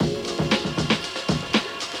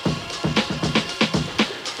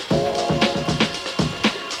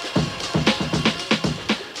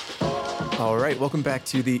right, welcome back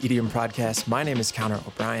to the EDM Podcast. My name is Connor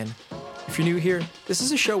O'Brien. If you're new here, this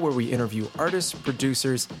is a show where we interview artists,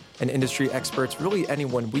 producers, and industry experts, really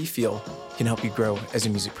anyone we feel can help you grow as a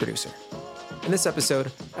music producer. In this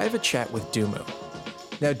episode, I have a chat with Duumu.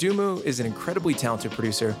 Now, Duumu is an incredibly talented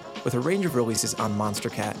producer with a range of releases on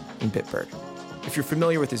Monstercat and Bitbird. If you're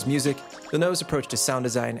familiar with his music, you'll know his approach to sound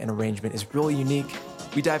design and arrangement is really unique.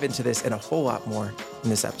 We dive into this and a whole lot more in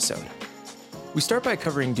this episode. We start by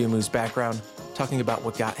covering Duumu's background, talking about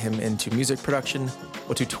what got him into music production,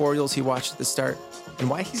 what tutorials he watched at the start, and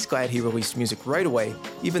why he's glad he released music right away,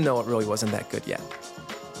 even though it really wasn't that good yet.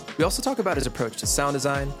 We also talk about his approach to sound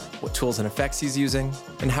design, what tools and effects he's using,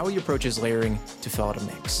 and how he approaches layering to fill out a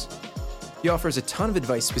mix. He offers a ton of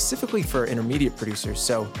advice specifically for intermediate producers,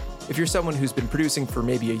 so if you're someone who's been producing for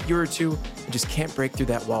maybe a year or two and just can't break through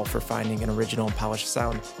that wall for finding an original and polished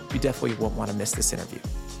sound, you definitely won't want to miss this interview.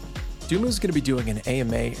 Duumu's going to be doing an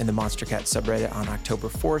AMA in the Monstercat subreddit on October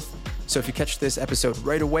 4th, so if you catch this episode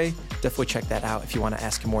right away, definitely check that out if you want to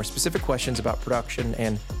ask him more specific questions about production,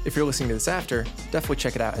 and if you're listening to this after, definitely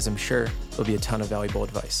check it out as I'm sure there'll be a ton of valuable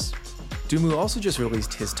advice. Duumu also just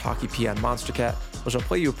released his Talk EP on Monstercat, which I'll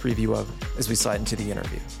play you a preview of as we slide into the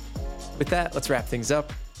interview. With that, let's wrap things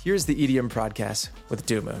up. Here's the EDM Podcast with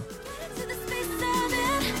Duumu.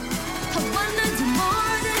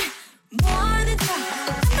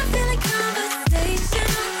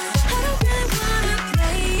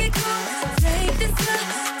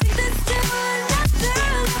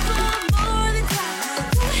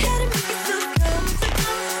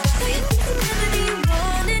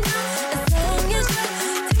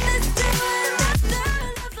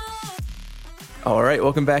 All right,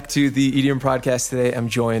 welcome back to the EDM Podcast. Today, I'm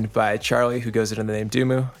joined by Charlie, who goes under the name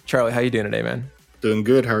Duumu. Charlie, how you doing today, man? Doing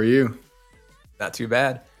good. How are you? Not too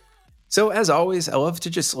bad. So, as always, I love to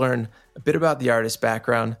just learn a bit about the artist's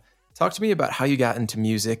background. Talk to me about how you got into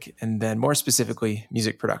music, and then more specifically,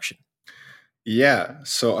 music production. Yeah,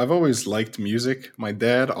 so I've always liked music. My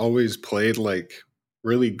dad always played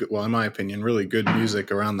really good, well, in my opinion, really good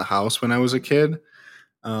music around the house when I was a kid.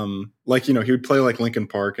 He would play like Linkin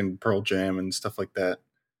Park and Pearl Jam and stuff like that.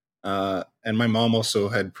 And my mom also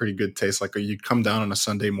had pretty good taste. Like you'd come down on a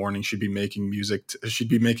Sunday morning, she'd be making music. She'd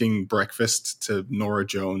be making breakfast to Norah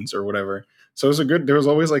Jones or whatever. So there was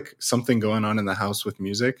always like something going on in the house with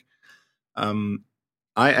music. I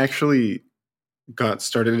actually got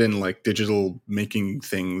started in like digital making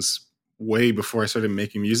things way before I started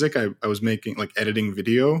making music. I was making like editing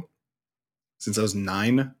video since I was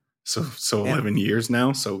 9. So 11 years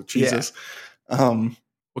now. So Jesus. Yeah.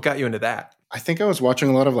 What got you into that? I think I was watching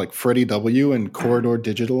a lot of like Freddie W and Corridor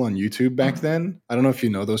Digital on YouTube back then. I don't know if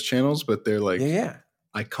you know those channels, but they're like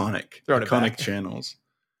iconic channels.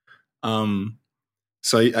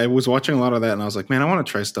 So I was watching a lot of that and I was like, man, I want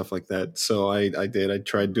to try stuff like that. So I did. I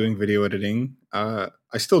tried doing video editing. I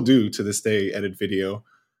still do to this day edit video.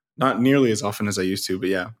 Not nearly as often as I used to, but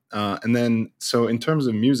yeah. And then, so in terms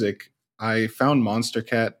of music, I found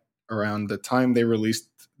Monstercat around the time they released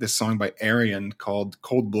this song by Arian called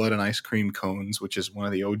Cold Blood and Ice Cream Cones, which is one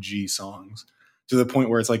of the OG songs, to the point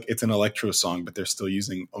where it's like it's an electro song, but they're still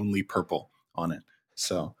using only purple on it.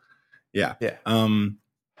 So yeah.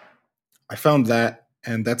 I found that,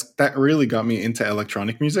 and that really got me into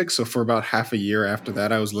electronic music. So for about half a year after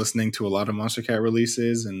that, I was listening to a lot of Monstercat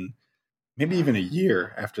releases, and maybe even a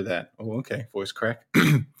year after that. Oh, okay, voice crack.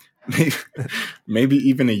 maybe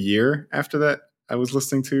even a year after that, I was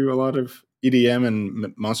listening to a lot of EDM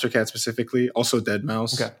and Monstercat specifically, also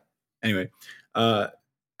Deadmau5. Okay. Anyway,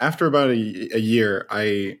 after about a year,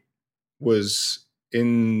 I was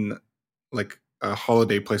in like a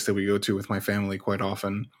holiday place that we go to with my family quite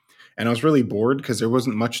often. And I was really bored because there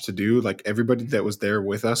wasn't much to do. Like everybody that was there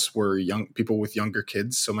with us were young people with younger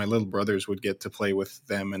kids. So my little brothers would get to play with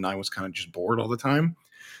them, and I was kind of just bored all the time.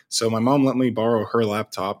 So my mom let me borrow her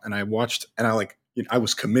laptop, and I watched, and I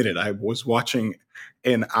was committed. I was watching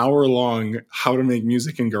an hour-long how to make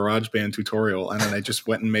music in GarageBand tutorial, and then I just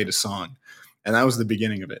went and made a song. And that was the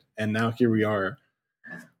beginning of it. And now here we are.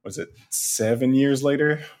 Was it 7 years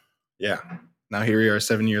later? Yeah. Now here we are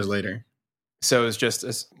 7 years later. So it was just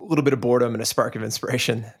a little bit of boredom and a spark of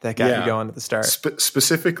inspiration that got you going at the start.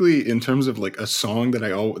 Specifically in terms of like a song that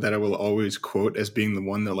I will always quote as being the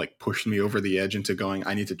one that like pushed me over the edge into going,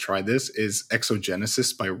 I need to try this, is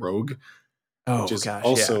Exogenesis by Rogue. Oh, which is gosh,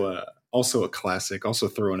 also a classic. Also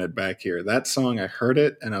throwing it back here. That song, I heard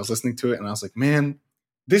it and I was listening to it and I was like, man,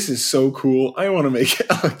 this is so cool. I want to make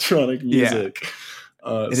electronic music.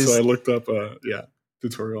 Yeah. So I looked up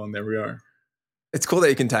tutorial, and there we are. It's cool that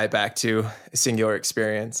you can tie it back to a singular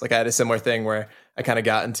experience. Like I had a similar thing where I kind of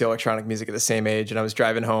got into electronic music at the same age, and I was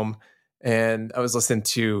driving home and I was listening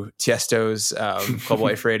to Tiesto's Club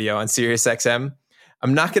Life Radio on Sirius XM.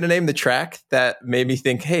 I'm not going to name the track that made me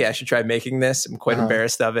think, hey, I should try making this. I'm quite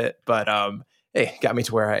embarrassed of it, but hey, got me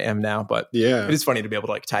to where I am now. But Yeah, it is funny to be able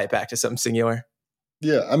to like tie it back to something singular.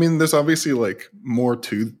 yeah. I mean, there's obviously like more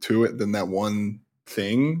to it than that one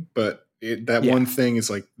thing, but that one thing is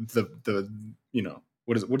like the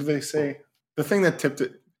what do they say? The thing that tipped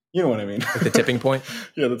it. You know what I mean? Like the tipping point.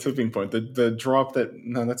 Yeah, the tipping point. The drop that.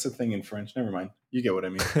 No, that's a thing in French. Never mind. You get what I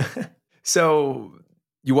mean. So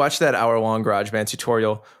you watched that hour-long GarageBand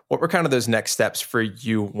tutorial. What were kind of those next steps for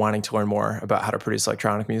you wanting to learn more about how to produce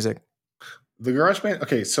electronic music? The GarageBand.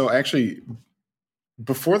 Okay, so actually,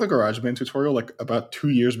 before the GarageBand tutorial, like about 2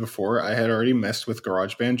 years before, I had already messed with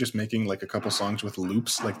GarageBand, just making like a couple songs with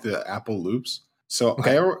loops, like the Apple loops. So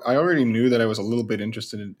I already knew that I was a little bit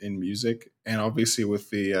interested in music, and obviously with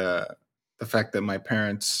the fact that my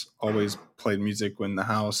parents always played music in the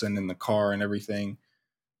house and in the car and everything.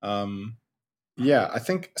 Yeah, I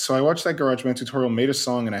think so. I watched that GarageBand tutorial, made a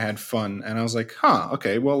song, and I had fun. And I was like,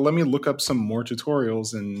 okay, well, let me look up some more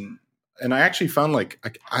tutorials. And I actually found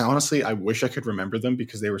I honestly, I wish I could remember them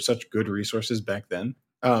because they were such good resources back then.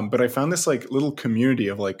 But I found this like little community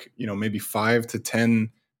of like, maybe 5 to 10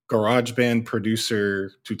 GarageBand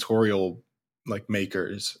producer tutorial like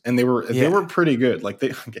makers. And they were pretty good. Like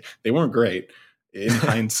they weren't great in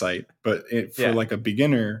hindsight, but for like a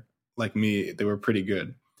beginner like me, they were pretty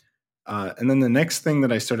good. And then the next thing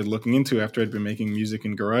that I started looking into after I'd been making music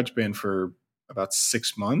in GarageBand for about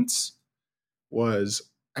 6 months was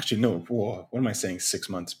actually, no, whoa, what am I saying? 6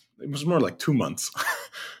 months. It was more like 2 months.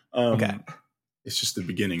 Okay. It's just the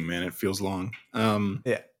beginning, man. It feels long.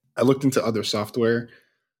 Yeah. I looked into other software.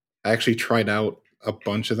 I actually tried out a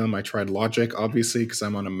bunch of them. I tried Logic, obviously, because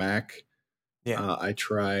I'm on a Mac. Yeah. I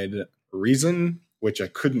tried Reason, which I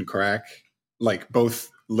couldn't crack, like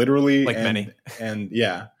both literally Like many. and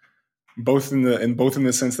yeah. Both in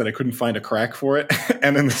the sense that I couldn't find a crack for it,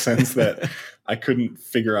 and in the sense that I couldn't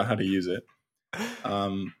figure out how to use it.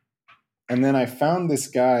 And then I found this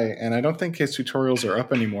guy, and I don't think his tutorials are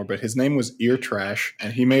up anymore, but his name was Ear Trash,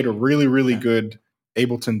 and he made a really, really good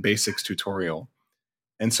Ableton Basics tutorial.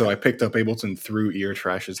 And so I picked up Ableton through Ear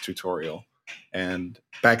Trash's tutorial. And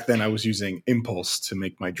back then I was using Impulse to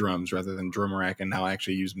make my drums rather than drum rack, and now I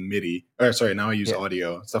actually use MIDI. Now I use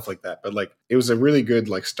audio, stuff like that. But like it was a really good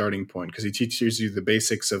like starting point because he teaches you the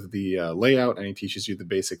basics of the layout, and he teaches you the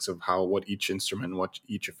basics of what each instrument, what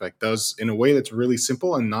each effect does in a way that's really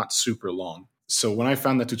simple and not super long. So when I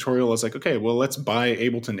found that tutorial, I was like, okay, well, let's buy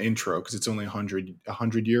Ableton Intro because it's only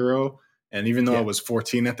 100 euro. And even though I was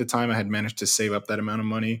 14 at the time, I had managed to save up that amount of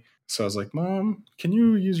money. So I was like, Mom, can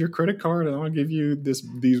you use your credit card and I'll give you these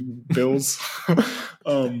bills?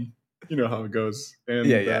 You know how it goes. And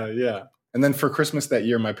yeah. And then for Christmas that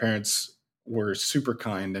year, my parents were super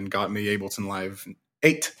kind and got me Ableton Live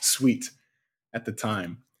 8 Suite at the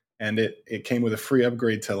time. And it came with a free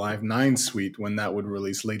upgrade to Live 9 Suite when that would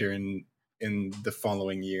release later in the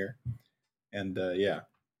following year. And yeah.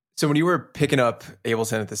 So when you were picking up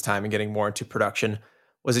Ableton at this time and getting more into production,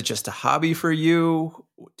 was it just a hobby for you,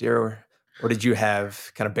 or did you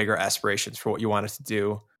have kind of bigger aspirations for what you wanted to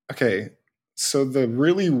do? Okay, so the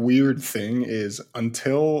really weird thing is I've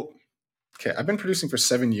been producing for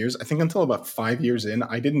 7 years. I think until about 5 years in,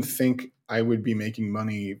 I didn't think I would be making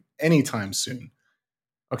money anytime soon.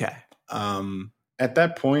 Okay. At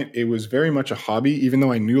that point, it was very much a hobby, even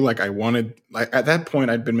though I knew at that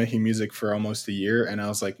point, I'd been making music for almost a year. And I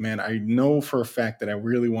was like, man, I know for a fact that I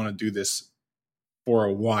really want to do this for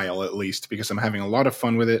a while, at least, because I'm having a lot of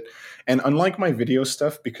fun with it. And unlike my video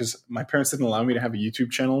stuff, because my parents didn't allow me to have a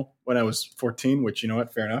YouTube channel when I was 14, which, you know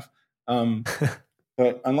what, fair enough.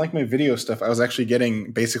 But unlike my video stuff, I was actually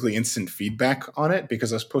getting basically instant feedback on it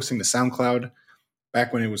because I was posting to SoundCloud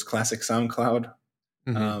back when it was classic SoundCloud.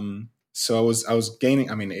 Mm-hmm. So I was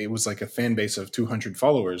gaining, I mean, it was like a fan base of 200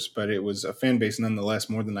 followers, but it was a fan base nonetheless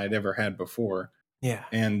more than I'd ever had before. Yeah.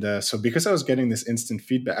 And so because I was getting this instant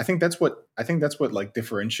feedback, I think that's what like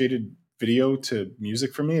differentiated video to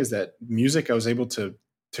music for me, is that music, I was able to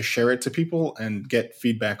share it to people and get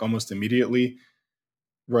feedback almost immediately.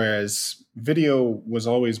 Whereas video was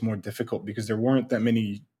always more difficult because there weren't that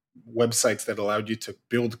many websites that allowed you to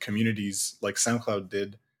build communities like SoundCloud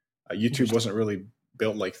did. YouTube wasn't really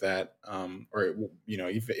built like that, or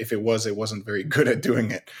if it was, it wasn't very good at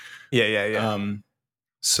doing it. Yeah.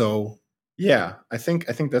 So yeah, I think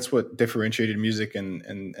that's what differentiated music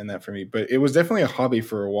and that for me. But it was definitely a hobby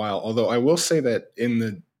for a while. Although I will say that in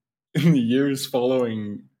the years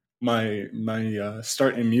following my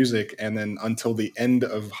start in music, and then until the end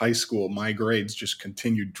of high school, my grades just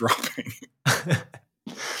continued dropping.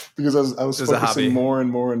 because I was It was a focusing hobby. more and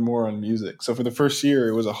more and more on music. So for the first year,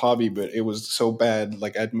 it was a hobby, but it was so bad.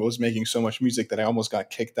 Like I was making so much music that I almost got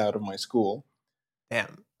kicked out of my school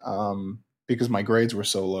Damn. because my grades were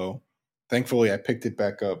so low. Thankfully, I picked it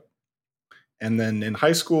back up. And then in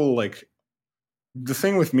high school, like the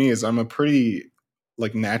thing with me is I'm a pretty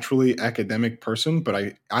like naturally academic person, but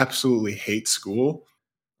I absolutely hate school.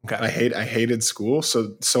 Okay. I hated school.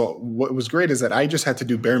 So what was great is that I just had to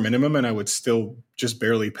do bare minimum and I would still just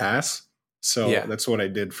barely pass. So Yeah. that's what I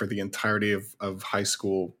did for the entirety of high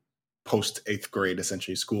school post eighth grade,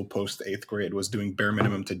 essentially. School post eighth grade was doing bare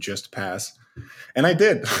minimum to just pass. And I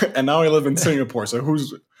did. And now I live in Singapore. So who's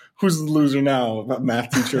the loser now? A math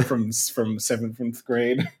teacher from seventh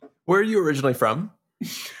grade. Where are you originally from?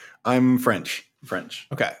 I'm French. French.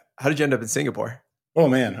 Okay. How did you end up in Singapore? Oh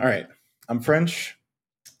man. All right. I'm French,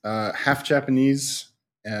 half Japanese,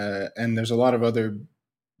 and there's a lot of other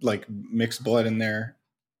like mixed blood in there.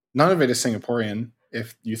 None of it is Singaporean,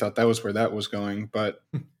 if you thought that was where that was going. But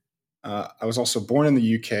I was also born in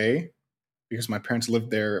the UK because my parents lived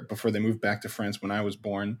there before they moved back to France when I was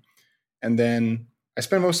born. And then I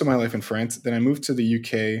spent most of my life in France. Then I moved to the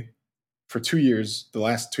UK for 2 years, the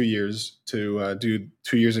last 2 years, to do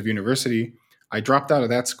 2 years of university. I dropped out of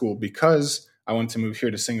that school because I wanted to move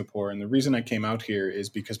here to Singapore. And the reason I came out here is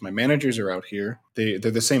because my managers are out here. They're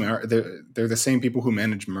the same. They're the same people who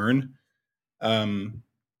manage Mern.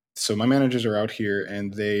 So my managers are out here,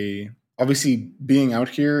 and they obviously being out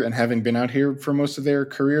here and having been out here for most of their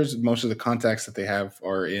careers, most of the contacts that they have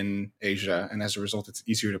are in Asia, and as a result, it's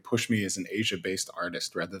easier to push me as an Asia-based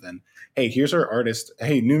artist rather than, hey, here's our artist.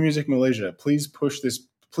 Hey, New Music Malaysia, please push this.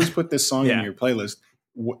 Please put this song in Yeah. your playlist.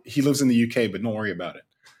 He lives in the UK, but don't worry about it.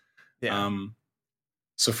 Yeah.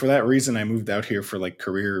 So for that reason, I moved out here for like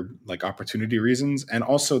career, like opportunity reasons. And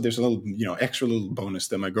also there's a little, extra little bonus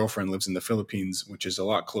that my girlfriend lives in the Philippines, which is a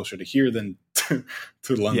lot closer to here than to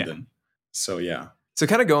London. Yeah. So yeah. So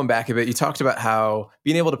kind of going back a bit, you talked about how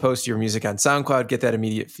being able to post your music on SoundCloud, get that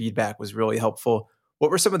immediate feedback was really helpful.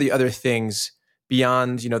 What were some of the other things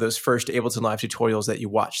beyond, those first Ableton Live tutorials that you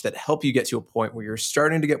watched that help you get to a point where you're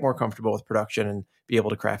starting to get more comfortable with production and be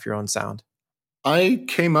able to craft your own sound? I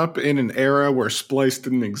came up in an era where Splice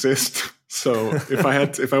didn't exist. So if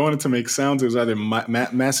I wanted to make sounds, it was either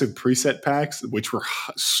massive preset packs, which were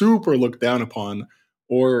super looked down upon,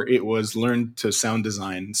 or it was learned to sound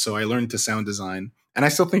design. So I learned to sound design, and I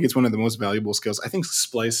still think it's one of the most valuable skills. I think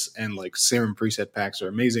Splice and like Serum preset packs are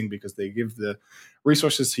amazing because they give the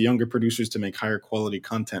resources to younger producers to make higher quality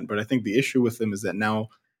content. But I think the issue with them is that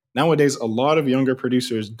nowadays a lot of younger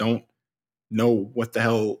producers don't know what the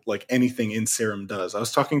hell like anything in Serum does. I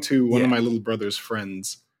was talking to one of my little brother's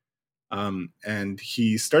friends, and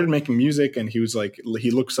he started making music, and he was like,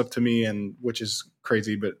 he looks up to me, and which is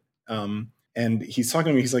crazy, but and he's talking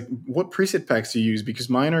to me. He's like, "What preset packs do you use? Because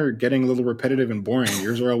mine are getting a little repetitive and boring.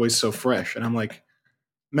 Yours are always so fresh." And I'm like,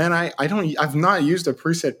 "Man, I've not used a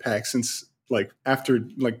preset pack since like after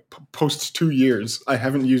like post 2 years. I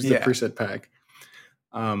haven't used a preset pack."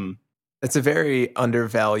 It's a very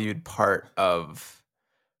undervalued part of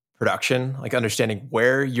production, like understanding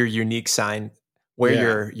where your unique sound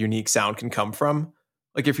can come from.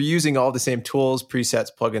 Like if you're using all the same tools, presets,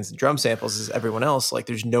 plugins, and drum samples as everyone else, like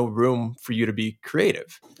there's no room for you to be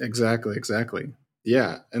creative. Exactly.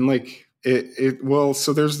 Yeah. And like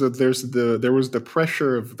so there was the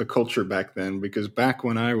pressure of the culture back then, because back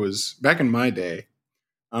in my day,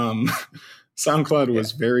 SoundCloud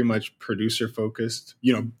was very much producer focused.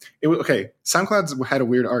 SoundCloud had a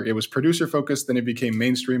weird arc. It was producer focused, then it became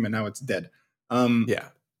mainstream, and now it's dead.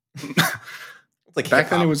 It's like back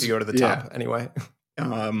then it was to go to the top anyway.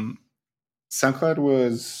 SoundCloud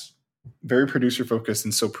was very producer focused,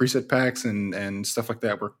 and so preset packs and stuff like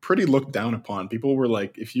that were pretty looked down upon. People were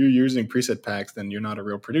like, if you're using preset packs, then you're not a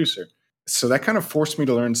real producer. So that kind of forced me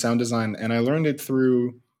to learn sound design, and I learned it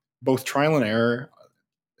through both trial and error,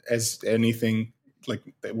 as anything like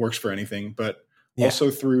that works for anything, but also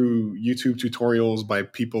through YouTube tutorials by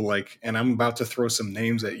people like, and I'm about to throw some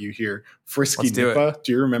names at you here. Frisky Nippa.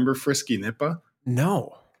 Do you remember Frisky Nippa?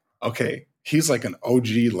 No. Okay. He's like an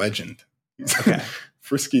OG legend. Okay.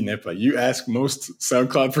 Frisky Nippa. You ask most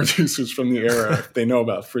SoundCloud producers from the era if they know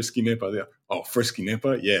about Frisky Nippa. They're, oh, Frisky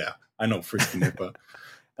Nippa? Yeah, I know Frisky Nippa.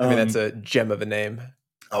 I mean, that's a gem of a name.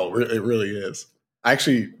 Oh, it really is. I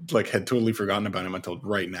actually had totally forgotten about him until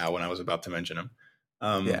right now when I was about to mention him.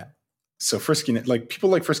 So Frisky, like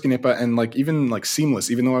people like Frisky Nippa and like even like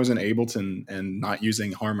Seamless, even though I was in Ableton and not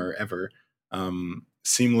using Harmor ever,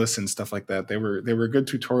 Seamless and stuff like that, they were good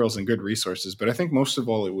tutorials and good resources. But I think most of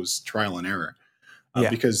all it was trial and error,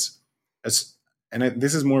 because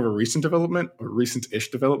this is more of a recent development or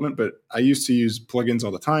recent-ish development, but I used to use plugins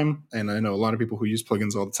all the time, and I know a lot of people who use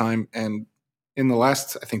plugins all the time. And in the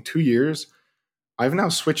last, I think, 2 years, I've now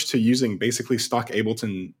switched to using basically stock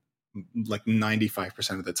Ableton like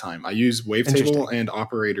 95% of the time. I use Wavetable and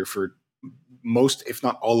Operator for most, if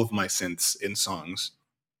not all, of my synths in songs.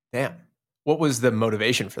 Damn. What was the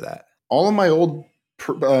motivation for that? All of my old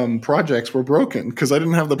projects were broken because I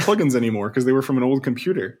didn't have the plugins anymore because they were from an old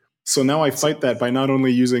computer. So now I fight that by not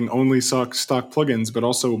only using only stock plugins, but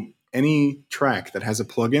also any track that has a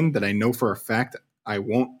plugin that I know for a fact I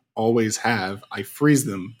won't always have. I freeze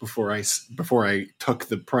them before I tuck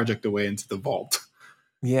the project away into the vault.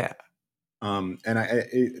 Yeah. And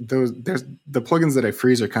there's the plugins that I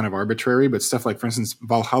freeze are kind of arbitrary, but stuff like, for instance,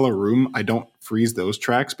 Valhalla Room, I don't freeze those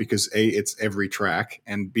tracks because A, it's every track,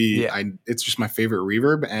 and B, it's just my favorite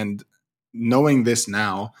reverb. And knowing this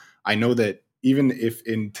now, I know that even if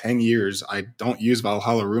in 10 years I don't use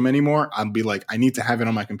Valhalla Room anymore, I'll be like, I need to have it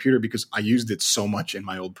on my computer because I used it so much in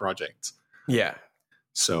my old projects. Yeah.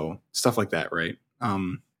 So stuff like that, right?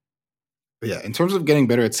 But yeah, in terms of getting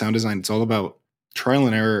better at sound design, it's all about trial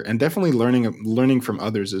and error, and definitely learning from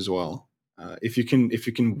others as well. If you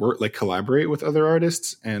can work, like, collaborate with other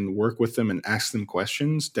artists and work with them and ask them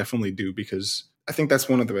questions, definitely do, because I think that's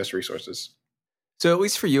one of the best resources. So at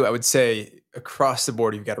least for you, I would say across the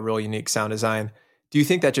board, you've got a real unique sound design. Do you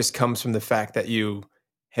think that just comes from the fact that you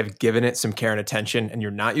have given it some care and attention and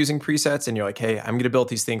you're not using presets and you're like, hey, I'm going to build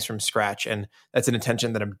these things from scratch, and that's an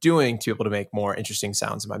attention that I'm doing to be able to make more interesting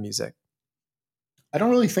sounds in my music? I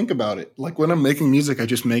don't really think about it. Like, when I'm making music, I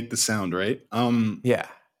just make the sound, right? Yeah.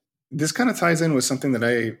 This kind of ties in with something that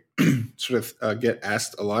I sort of get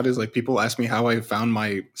asked a lot, is like, people ask me how I found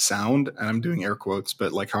my sound, and I'm doing air quotes,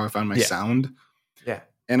 but like, how I found my sound. Yeah.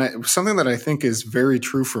 And something that I think is very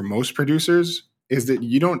true for most producers is that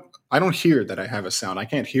I don't hear that I have a sound. I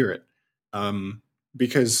can't hear it.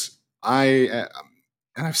 Because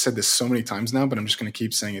and I've said this so many times now, but I'm just going to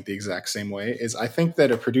keep saying it the exact same way, is I think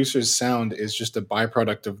that a producer's sound is just a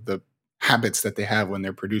byproduct of the habits that they have when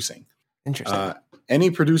they're producing. Interesting.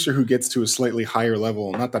 Any producer who gets to a slightly higher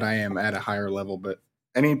level, not that I am at a higher level, but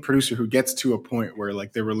any producer who gets to a point where,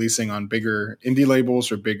 like, they're releasing on bigger indie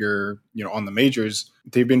labels or bigger, on the majors,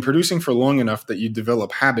 they've been producing for long enough that you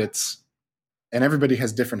develop habits, and everybody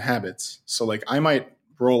has different habits. So, like, I might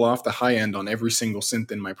roll off the high end on every single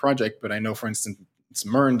synth in my project, but I know, for instance,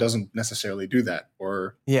 Mern doesn't necessarily do that,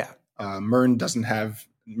 or Mern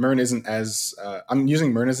isn't as I'm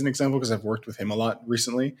using Mern as an example because I've worked with him a lot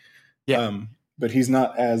recently. But he's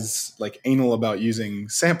not as, like, anal about using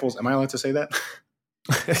samples. Am I allowed to say that?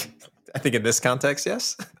 I think in this context,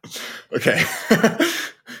 yes. Okay.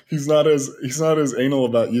 he's not as anal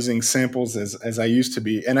about using samples as I used to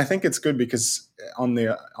be, and I think it's good because on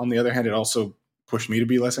the other hand, it also pushed me to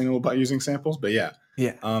be less anal about using samples. But yeah.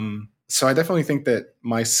 So I definitely think that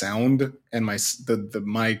my sound and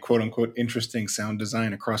my quote unquote interesting sound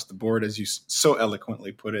design across the board, as you so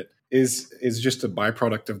eloquently put it, is just a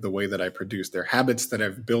byproduct of the way that I produce. They're habits that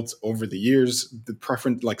I've built over the years,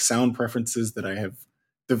 sound preferences that I have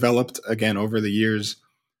developed again over the years.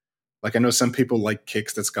 Like, I know some people like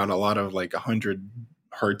kicks that's got a lot of, like, 100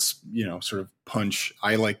 hertz, sort of punch.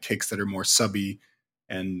 I like kicks that are more subby,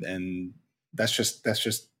 and that's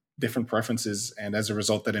just different preferences, and as a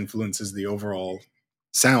result, that influences the overall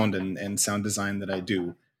sound and sound design that I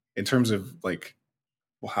do. In terms of, like,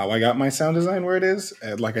 how I got my sound design where it is,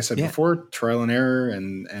 like I said before, trial and error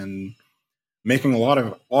and making a lot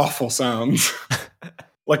of awful sounds.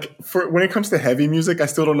 Like, when it comes to heavy music, I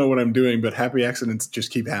still don't know what I'm doing, but happy accidents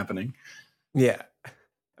just keep happening. Yeah. I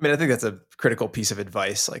mean, I think that's a critical piece of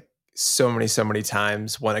advice. Like, so many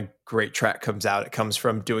times when a great track comes out, it comes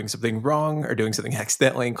from doing something wrong or doing something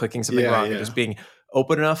accidentally and clicking something wrong, and just being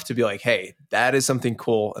open enough to be like, hey, that is something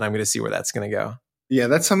cool, and I'm going to see where that's going to go. Yeah,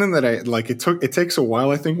 that's something that I like. It takes a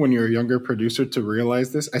while, I think, when you're a younger producer to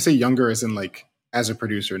realize this. I say younger as in, like, as a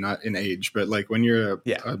producer, not in age, but like when you're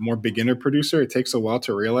a more beginner producer, it takes a while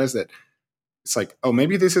to realize that it's like, oh,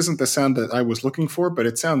 maybe this isn't the sound that I was looking for, but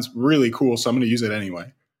it sounds really cool, so I'm going to use it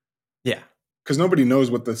anyway. Yeah. Because nobody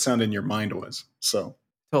knows what the sound in your mind was. So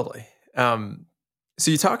totally.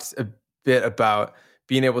 So you talked a bit about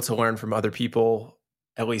being able to learn from other people,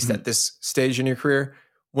 at least at this stage in your career.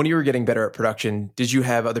 When you were getting better at production, did you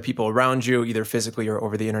have other people around you, either physically or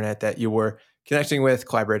over the internet, that you were connecting with,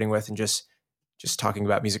 collaborating with, and just talking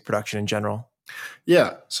about music production in general?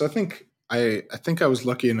 Yeah. So I think I was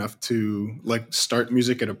lucky enough to, like, start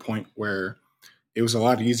music at a point where it was a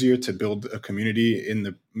lot easier to build a community in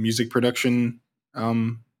the music production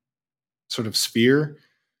sort of sphere.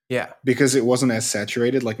 Yeah. because it wasn't as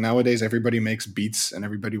saturated. Like nowadays, everybody makes beats and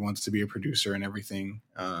everybody wants to be a producer and everything.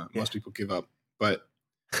 Yeah. Most people give up, but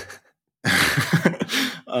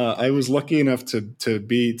I was lucky enough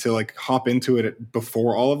to like hop into it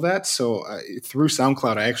before all of that. So through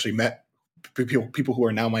SoundCloud, I actually met people who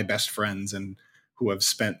are now my best friends and who have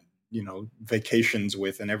spent vacations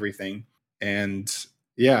with and everything. And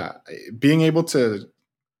yeah, being able to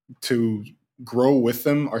grow with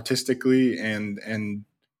them artistically and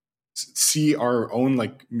see our own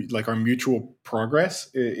like our mutual progress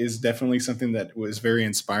is definitely something that was very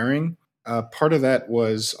inspiring. Part of that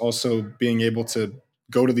was also being able to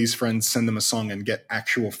go to these friends, send them a song, and get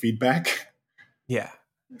actual feedback. Yeah.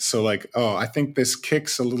 So like, oh, I think this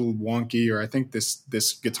kick's a little wonky, or I think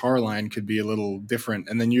this guitar line could be a little different,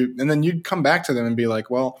 and then you'd come back to them and be like,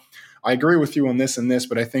 well, I agree with you on this and this,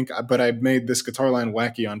 but I made this guitar line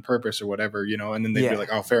wacky on purpose or whatever, and then they'd be Yeah.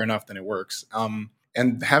 like, oh, fair enough, then it works.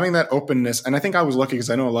 And having that openness, and I think I was lucky because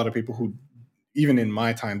I know a lot of people who, even in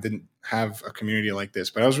my time, didn't have a community like this,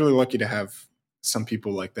 but I was really lucky to have some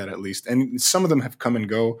people like that at least, and some of them have come and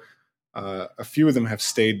go. A few of them have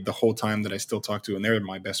stayed the whole time that I still talk to, and they're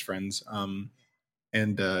my best friends.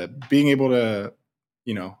 And being able to,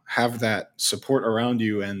 have that support around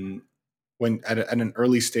you, and when at an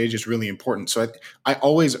early stage is really important. So I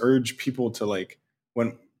always urge people to like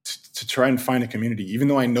to try and find a community, even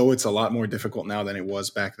though I know it's a lot more difficult now than it was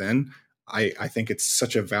back then. I think it's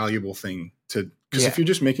such a valuable thing because Yeah. if you're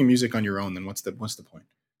just making music on your own, then what's the point?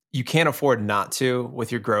 You can't afford not to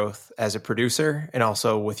with your growth as a producer and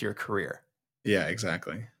also with your career. Yeah,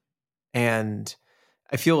 exactly. And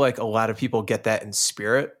I feel like a lot of people get that in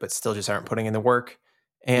spirit, but still just aren't putting in the work.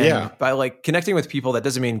 Yeah. And by like connecting with people, that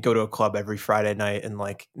doesn't mean go to a club every Friday night and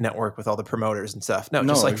like network with all the promoters and stuff. No, just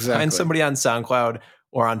No, like find exactly. somebody on SoundCloud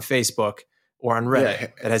or on Facebook or on Reddit Yeah,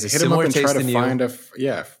 that has a hit them up similar and try taste to than you. find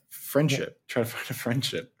friendship. Yeah. Try to find a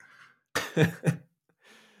friendship.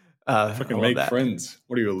 Fucking make that. friends.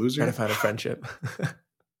 What are you, a loser? Try to find a friendship.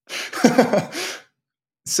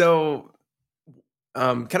 So,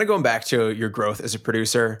 kind of going back to your growth as a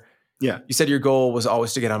producer. Yeah. You said your goal was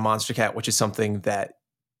always to get on Monster Cat, which is something that,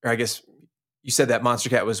 or I guess you said that Monster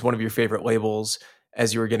Cat was one of your favorite labels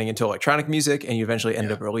as you were getting into electronic music, and you eventually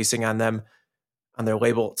ended up releasing on their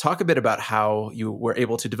label. Talk a bit about how you were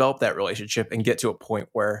able to develop that relationship and get to a point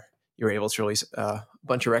where you were able to release a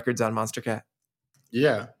bunch of records on Monster Cat.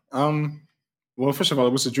 Yeah. Well, first of all,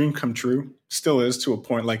 it was a dream come true. Still is to a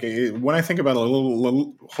point. Like when I think about it a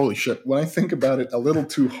little, holy shit. When I think about it a little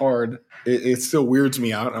too hard, it still weirds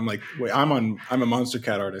me out. I'm like, wait, I'm a Monster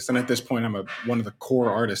Cat artist, and at this point, I'm one of the core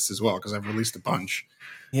artists as well because I've released a bunch.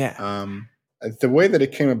 Yeah. The way that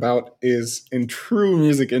it came about is in true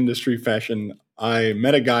music industry fashion. I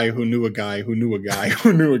met a guy who knew a guy who knew a guy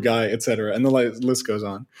who knew a guy, etc., and the list goes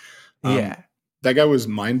on. Yeah. That guy was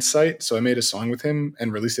Mindsight, so I made a song with him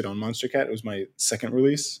and released it on Monster Cat. It was my second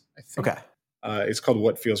release, I think. Okay. It's called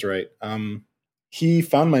What Feels Right. He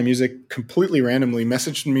found my music completely randomly,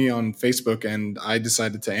 messaged me on Facebook, and I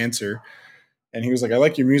decided to answer. And he was like, I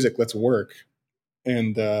like your music, let's work.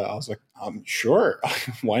 And I was like, sure,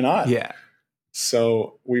 why not? Yeah.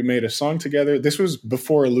 So we made a song together. This was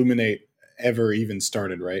before Illuminate ever even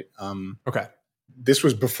started, right? Okay. This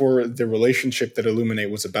was before the relationship that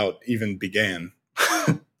Illuminate was about even began.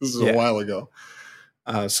 This is a while ago.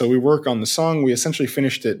 So we work on the song. We essentially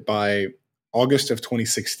finished it by August of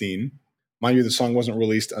 2016. Mind you, the song wasn't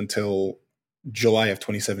released until July of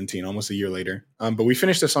 2017, almost a year later. But we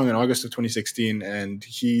finished the song in August of 2016, and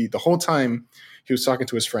the whole time he was talking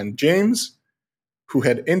to his friend James, who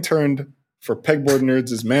had interned for Pegboard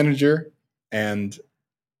Nerds as manager, and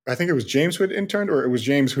I think it was James who had interned, or it was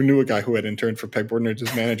James who knew a guy who had interned for Pegboard Nerds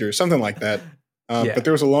as manager, something like that. But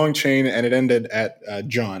there was a long chain, and it ended at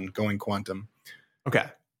John going Quantum. Okay.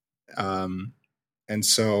 And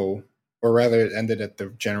so, or rather, it ended at the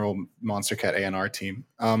general Monster Cat A&R team.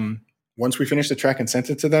 Once we finished the track and sent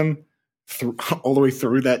it to them, all the way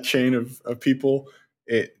through that chain of people,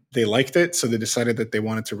 they liked it, so they decided that they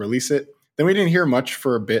wanted to release it. Then we didn't hear much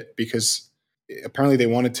for a bit because apparently they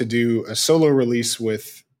wanted to do a solo release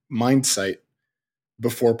with Mindsight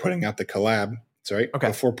before putting out the collab. Sorry,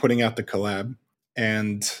 before putting out the collab,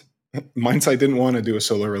 and Mindsight didn't want to do a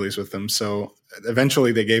solo release with them, so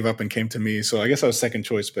eventually they gave up and came to me. So I guess I was second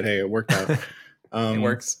choice, but hey, it worked out. It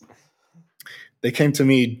works. They came to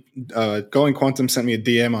me. Going Quantum sent me a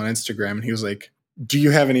DM on Instagram, and he was like, "Do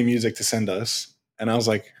you have any music to send us?" And I was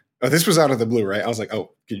like, "Oh, this was out of the blue, right?" I was like,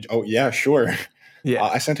 "Oh yeah, sure." Yeah.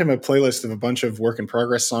 I sent him a playlist of a bunch of work in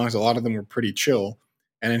progress songs. A lot of them were pretty chill,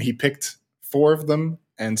 and then he picked 4 of them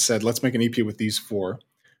and said, "Let's make an EP with these 4."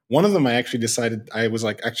 One of them I actually decided, I was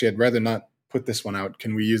like, actually, I'd rather not put this one out.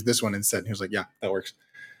 Can we use this one instead? And he was like, yeah, that works.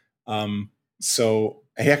 So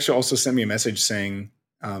he actually also sent me a message saying,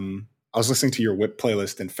 I was listening to your whip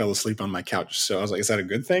playlist and fell asleep on my couch. So I was like, is that a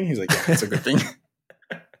good thing? He's like, yeah, it's a good thing.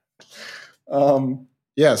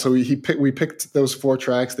 Yeah, so we picked those 4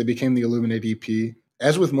 tracks. They became the Illuminate EP.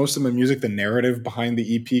 As with most of my music, the narrative behind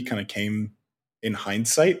the EP kind of came in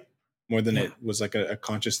hindsight more than it was like a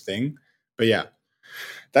conscious thing. But yeah,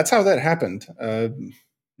 that's how that happened.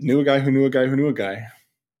 Knew a guy who knew a guy who knew a guy.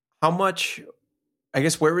 How much, I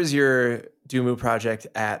guess, where was your Duumu project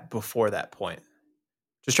at before that point?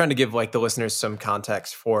 Just trying to give like the listeners some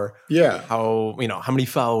context for how, how many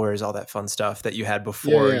followers, all that fun stuff that you had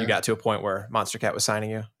before you got to a point where Monster Cat was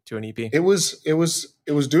signing you to an EP. It was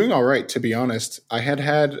doing all right, to be honest.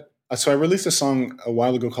 So I released a song a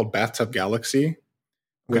while ago called Bathtub Galaxy,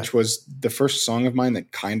 which was the first song of mine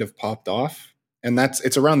that kind of popped off. And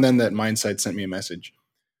it's around then that Mindsight sent me a message.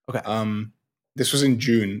 Okay. This was in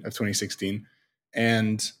June of 2016.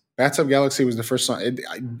 And Bathtub Galaxy was the first song.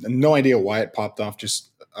 I no idea why it popped off. Just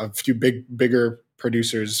a few bigger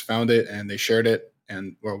producers found it and they shared it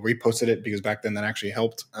and reposted it because back then that actually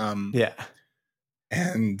helped. And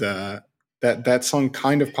that song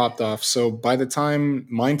kind of popped off. So by the time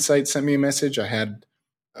Mindsight sent me a message, I had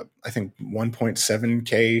I think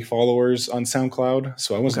 1.7K followers on SoundCloud.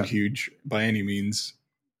 So I wasn't huge by any means.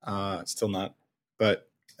 Still not.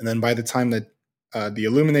 And then by the time that the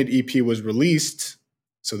Illuminate EP was released,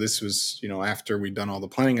 so this was, after we'd done all the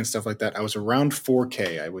planning and stuff like that, I was around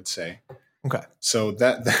 4K, I would say. Okay. So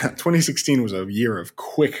that 2016 was a year of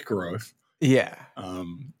quick growth. Yeah.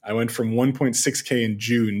 I went from 1.6K in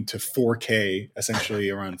June to 4K essentially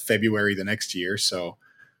around February the next year. So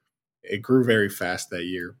it grew very fast that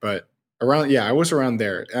year. But I was around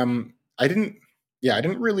there. I didn't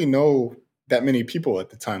really know that many people at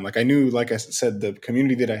the time. Like I knew, like I said, the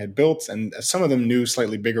community that I had built, and some of them knew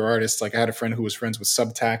slightly bigger artists. Like I had a friend who was friends with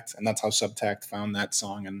Subtact, and that's how Subtact found that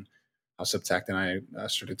song, and how Subtact and I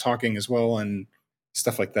started talking as well, and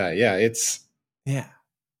stuff like that. Yeah,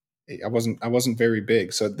 I wasn't very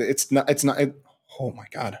big, so oh my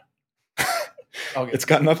God. Okay. It's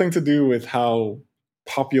got nothing to do with how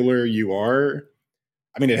popular you are.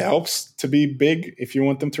 I mean, it helps to be big if you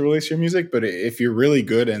want them to release your music, but if you're really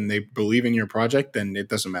good and they believe in your project, then it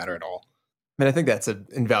doesn't matter at all. I mean, I think that's an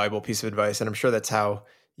invaluable piece of advice, and I'm sure that's how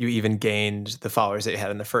you even gained the followers that you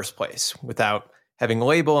had in the first place without having a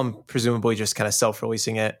label and presumably just kind of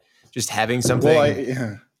self-releasing it, just having something.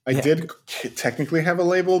 Well, I did technically have a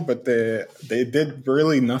label, but they did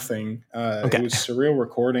really nothing. It was Surreal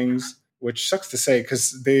Recordings, which sucks to say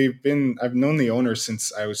because I've known the owner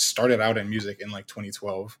since I started out in music in like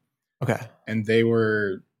 2012. Okay. And they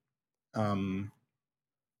were,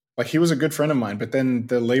 he was a good friend of mine, but then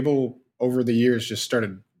the label over the years just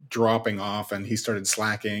started dropping off and he started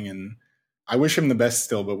slacking, and I wish him the best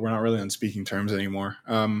still, but we're not really on speaking terms anymore.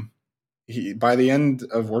 By the end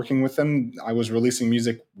of working with them, I was releasing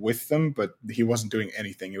music with them, but he wasn't doing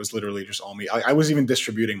anything. It was literally just all me. I was even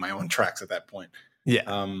distributing my own tracks at that point.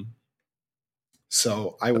 Yeah.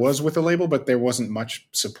 So I was with a label, but there wasn't much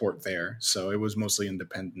support there. So it was mostly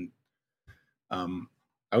independent.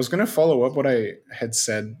 I was going to follow up what I had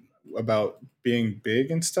said about being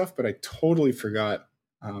big and stuff, but I totally forgot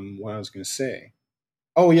what I was going to say.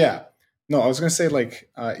 Oh, yeah. No, I was going to say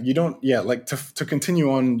to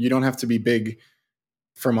continue on, you don't have to be big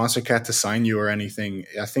for Monster Cat to sign you or anything.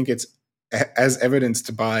 I think it's as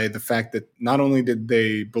evidenced by the fact that not only did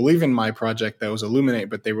they believe in my project that was Illuminate,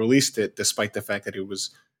 but they released it despite the fact that it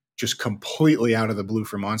was just completely out of the blue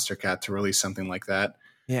for Monster Cat to release something like that.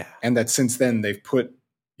 Yeah. And that since then they've put,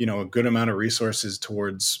 a good amount of resources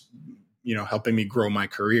towards, helping me grow my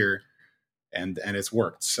career, and it's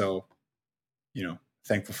worked. So,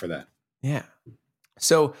 thankful for that. Yeah.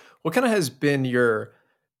 So what kind of has been your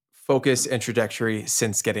focus and trajectory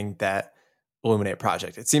since getting that Illuminate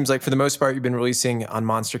project? It seems like for the most part, you've been releasing on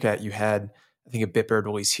Monster Cat. You had, I think, a Bitbird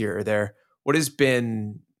release here or there. What has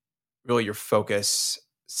been really your focus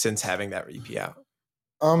since having that EP out?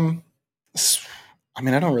 I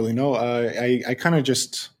mean, I don't really know. I kind of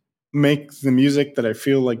just make the music that I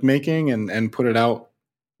feel like making and put it out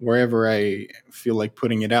wherever I feel like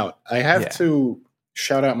putting it out. I have to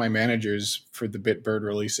shout out my managers for the Bitbird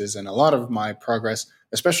releases, and a lot of my progress,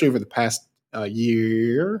 especially over the past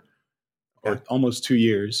year or almost 2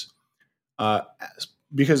 years,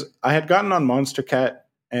 because I had gotten on Monster Cat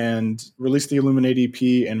and released the Illuminate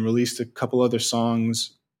EP and released a couple other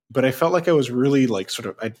songs, but I felt like I was really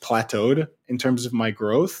I'd plateaued in terms of my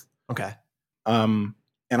growth. Okay. And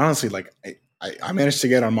honestly, I managed to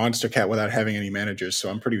get on Monster Cat without having any managers,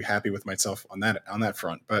 so I'm pretty happy with myself on that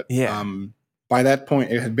front. But Yeah. by that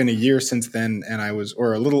point, it had been a year since then,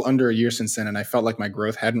 or a little under a year since then, and I felt like my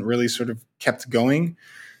growth hadn't really sort of kept going.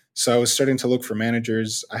 So I was starting to look for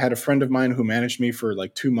managers. I had a friend of mine who managed me for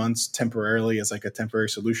like 2 months temporarily as like a temporary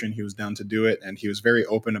solution. He was down to do it, and he was very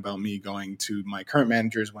open about me going to my current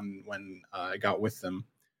managers when I got with them.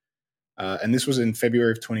 And this was in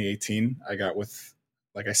February of 2018.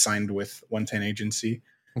 I signed with 110 Agency,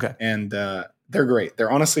 Okay. and they're great.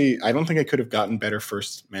 They're honestly, I don't think I could have gotten better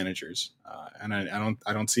first managers, and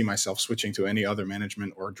I don't see myself switching to any other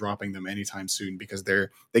management or dropping them anytime soon because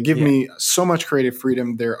they give me so much creative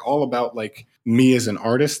freedom. They're all about like me as an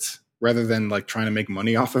artist rather than like trying to make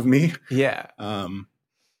money off of me. Yeah.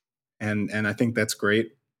 And I think that's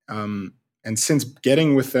great. And since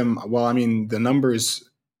getting with them, well, I mean the numbers.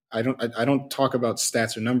 I don't talk about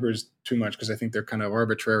stats or numbers too much because I think they're kind of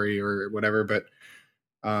arbitrary or whatever. But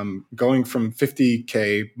going from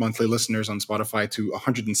 50K monthly listeners on Spotify to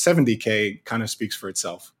 170K kind of speaks for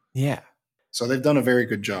itself. Yeah. So they've done a very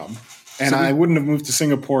good job. And I wouldn't have moved to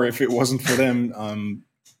Singapore if it wasn't for them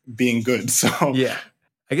being good. So yeah,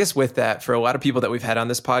 I guess with that, for a lot of people that we've had on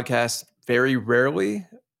this podcast, very rarely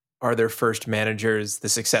are their first managers the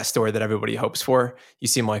success story that everybody hopes for. You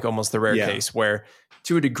seem like almost the rare case where,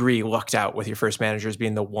 to a degree, lucked out with your first managers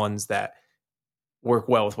being the ones that work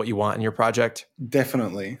well with what you want in your project.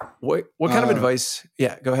 Definitely. What kind of advice?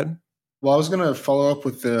 Yeah, go ahead. Well, I was going to follow up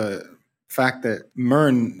with the fact that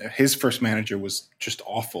Mern, his first manager, was just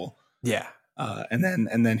awful. Yeah. And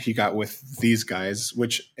then he got with these guys,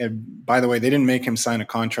 which, by the way, they didn't make him sign a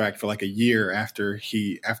contract for like a year after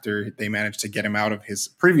they managed to get him out of his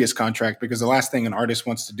previous contract, because the last thing an artist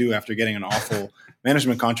wants to do after getting an awful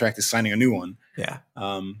management contract is signing a new one. Yeah.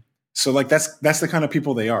 So like that's the kind of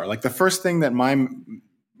people they are. Like the first thing that my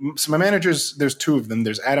managers, there's two of them.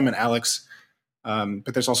 There's Adam and Alex,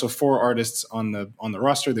 but there's also 4 artists on the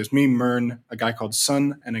roster. There's me, Mern, a guy called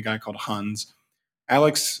Sun, and a guy called Hans.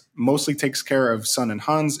 Alex mostly takes care of Sun and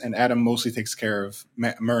Hans, and Adam mostly takes care of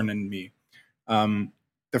Mern and me.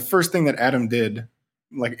 The first thing that Adam did,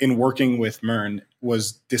 like in working with Mern,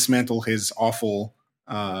 was dismantle his awful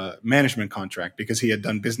management contract because he had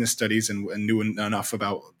done business studies and knew enough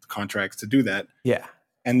about contracts to do that. Yeah.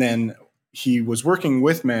 And then he was working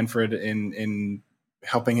with Manfred in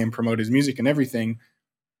helping him promote his music and everything.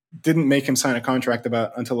 Didn't make him sign a contract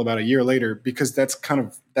until about a year later, because that's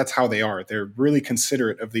how they are. They're really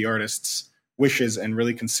considerate of the artist's wishes and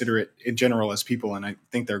really considerate in general as people, and I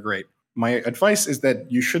think they're great. My advice is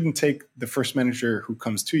that you shouldn't take the first manager who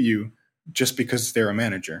comes to you just because they're a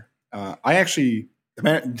manager.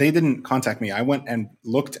 They didn't contact me. I went and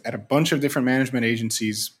looked at a bunch of different management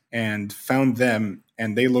agencies and found them,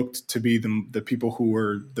 and they looked to be the people who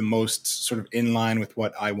were the most sort of in line with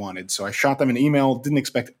what I wanted. So I shot them an email, didn't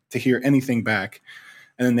expect to hear anything back,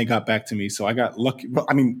 and then they got back to me. So I got lucky. Well,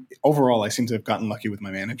 I mean, overall, I seem to have gotten lucky with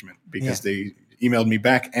my management because they emailed me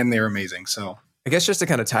back and they're amazing. So I guess just to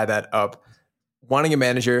kind of tie that up, wanting a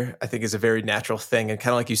manager, I think, is a very natural thing. And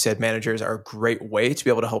kind of like you said, managers are a great way to be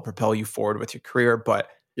able to help propel you forward with your career. But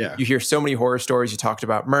you hear so many horror stories. You talked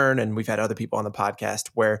about Mern, and we've had other people on the podcast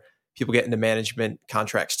where people get into management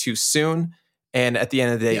contracts too soon. And at the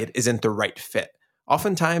end of the day, it isn't the right fit.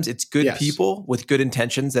 Oftentimes, it's good people with good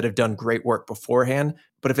intentions that have done great work beforehand.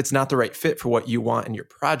 But if it's not the right fit for what you want in your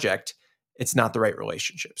project, it's not the right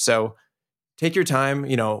relationship. So take your time,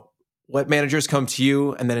 let managers come to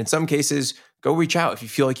you. And then in some cases, go reach out. If you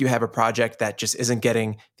feel like you have a project that just isn't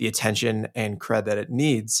getting the attention and cred that it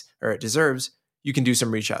needs or it deserves, you can do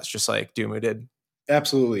some reach outs just like Duumu did.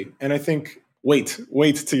 Absolutely. And I think wait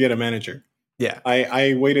to get a manager. Yeah.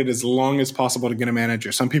 I waited as long as possible to get a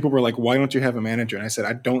manager. Some people were like, why don't you have a manager? And I said,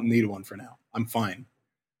 I don't need one for now. I'm fine.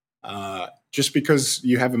 Just because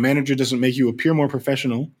you have a manager doesn't make you appear more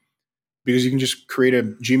professional, because you can just create a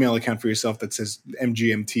Gmail account for yourself that says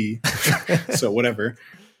MGMT. So whatever.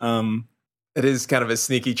 It is kind of a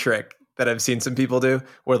sneaky trick that I've seen some people do,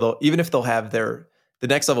 where even if they'll have the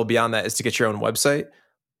next level beyond that is to get your own website.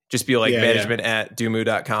 Just be like management at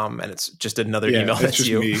Duumu.com, and it's just another email that's just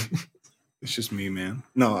you. Me. It's just me, man.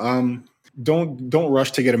 No, don't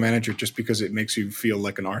rush to get a manager just because it makes you feel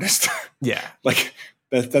like an artist. Yeah. Like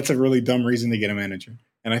that's a really dumb reason to get a manager.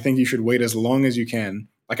 And I think you should wait as long as you can.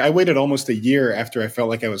 Like I waited almost a year after I felt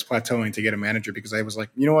like I was plateauing to get a manager, because I was like,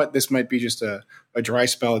 you know what, this might be just a dry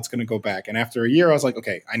spell. It's going to go back. And after a year, I was like,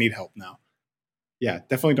 okay, I need help now. Yeah,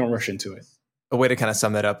 definitely don't rush into it. A way to kind of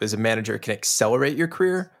sum that up is a manager can accelerate your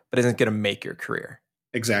career, but isn't going to make your career.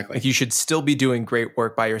 Exactly. Like you should still be doing great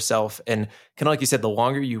work by yourself. And kind of like you said, the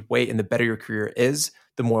longer you wait and the better your career is,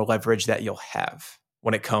 the more leverage that you'll have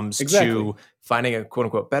when it comes Exactly. to finding a quote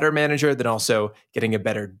unquote better manager, then also getting a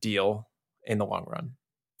better deal in the long run.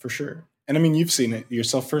 For sure. And I mean, you've seen it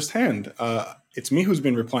yourself firsthand. It's me who's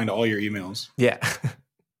been replying to all your emails. Yeah.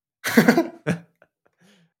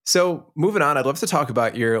 So moving on, I'd love to talk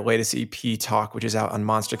about your latest EP, Talk, which is out on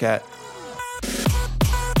Monster Cat.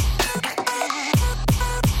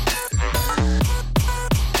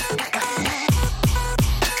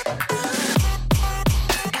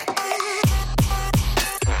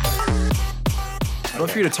 I'd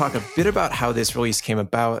love for you to talk a bit about how this release came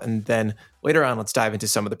about, and then later on, let's dive into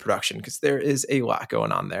some of the production, because there is a lot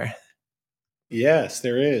going on there. Yes,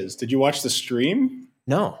 there is. Did you watch the stream?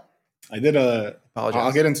 No. I did Apologize.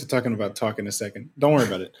 I'll get into talking about Talk in a second. Don't worry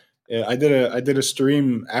about it. Yeah, I did a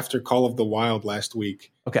stream after Call of the Wild last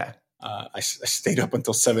week. Okay. I stayed up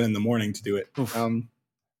until 7 a.m. to do it.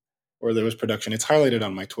 Or there was production. It's highlighted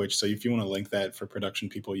on my Twitch, so if you want to link that for production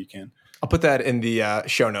people, you can. I'll put that in the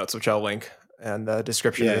show notes, which I'll link in the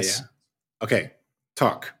description of this. Yeah. Okay,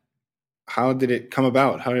 Talk. How did it come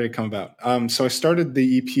about? So I started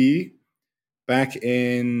the EP back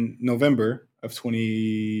in November of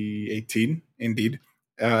 2018, indeed.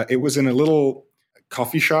 It was in a little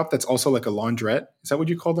coffee shop that's also like a laundrette. Is that what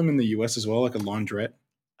you call them in the US as well? Like a laundrette?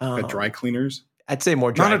 Like a dry cleaners? I'd say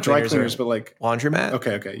more dry cleaners. Not a dry cleaners, but like... laundromat?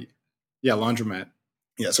 Okay. Yeah, laundromat.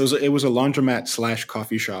 Yeah, so it was a laundromat /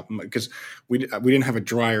 coffee shop because we didn't have a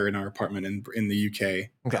dryer in our apartment in the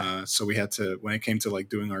UK. Okay. So we had to, when it came to like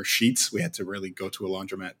doing our sheets, we had to really go to a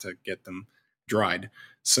laundromat to get them dried.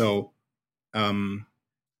 So me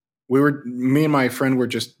and my friend were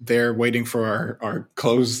just there waiting for our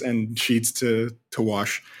clothes and sheets to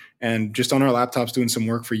wash, and just on our laptops doing some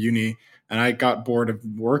work for uni. And I got bored of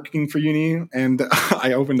working for uni, and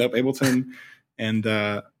I opened up Ableton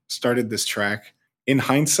and started this track. In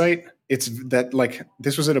hindsight, it's that like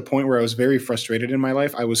this was at a point where I was very frustrated in my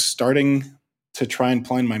life. I was starting to try and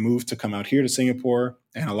plan my move to come out here to Singapore,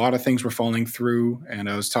 and a lot of things were falling through. And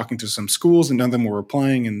I was talking to some schools, and none of them were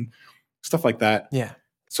replying and stuff like that. Yeah.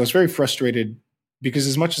 So I was very frustrated because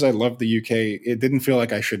as much as I loved the UK, it didn't feel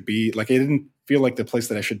like I should be like, it didn't feel like the place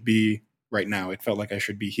that I should be right now. It felt like I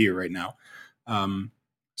should be here right now.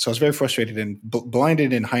 So I was very frustrated, and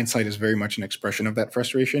Blinded in hindsight is very much an expression of that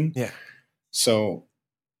frustration. Yeah. So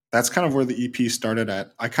that's kind of where the EP started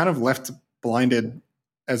at. I kind of left Blinded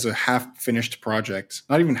as a half-finished project,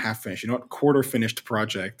 not even half-finished, quarter-finished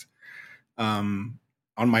project on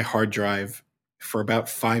my hard drive for about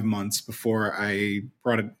 5 months before I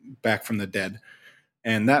brought it back from the dead.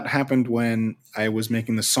 And that happened when I was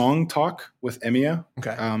making the song Talk with Emiya.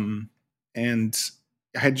 Okay. And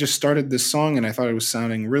I had just started this song, and I thought it was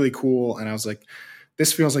sounding really cool. And I was like,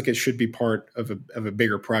 this feels like it should be part of a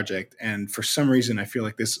bigger project. And for some reason, I feel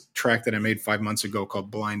like this track that I made 5 months ago called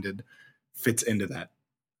Blinded fits into that.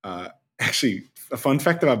 Actually, a fun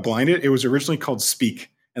fact about Blinded, it was originally called Speak.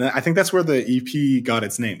 And I think that's where the EP got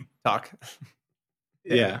its name. Talk.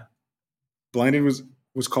 Yeah. Blinded was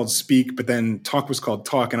called Speak, but then Talk was called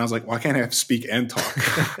Talk. And I was like, why can't I have Speak and Talk?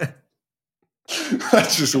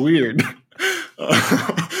 That's just weird.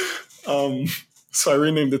 So I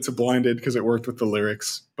renamed it to Blinded because it worked with the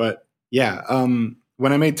lyrics. But yeah,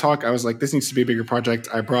 when I made Talk, I was like, this needs to be a bigger project.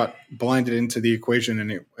 I brought Blinded into the equation,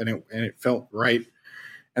 and it felt right.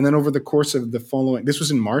 And then over the course of the following, this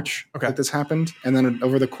was in March that this happened. And then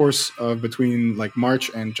over the course of between like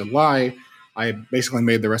March and July, I basically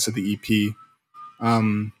made the rest of the EP.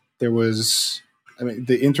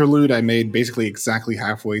 The interlude I made basically exactly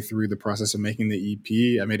halfway through the process of making the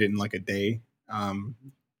EP. I made it in like a day.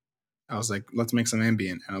 I was like, let's make some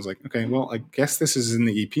ambient. And I was like, okay, well, I guess this is in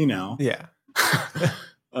the EP now. Yeah.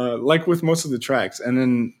 Like with most of the tracks. And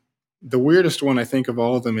then the weirdest one I think of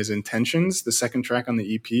all of them is Intentions, the second track on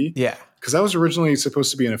the EP. Yeah. Because that was originally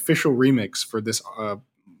supposed to be an official remix for this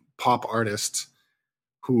pop artist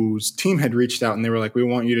whose team had reached out, and they were like, we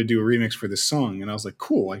want you to do a remix for this song. And I was like,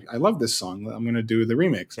 cool, I love this song. I'm going to do the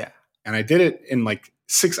remix. Yeah. And I did it in like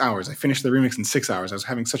 6 hours. I finished the remix in 6 hours. I was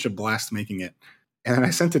having such a blast making it. And then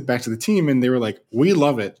I sent it back to the team, and they were like, we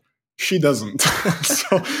love it. She doesn't.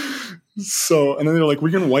 So, and then they were like,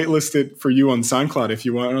 we can whitelist it for you on SoundCloud if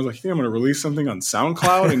you want. And I was like, I'm going to release something on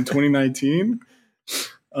SoundCloud in 2019.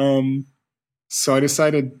 So I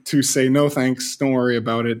decided to say, no, thanks. Don't worry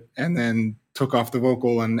about it. And then took off the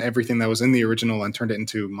vocal and everything that was in the original and turned it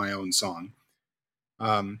into my own song.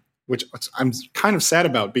 Which I'm kind of sad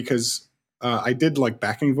about because I did like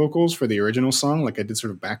backing vocals for the original song. Like I did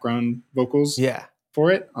sort of background vocals for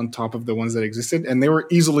it on top of the ones that existed. And they were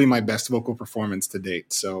easily my best vocal performance to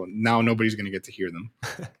date. So now nobody's going to get to hear them.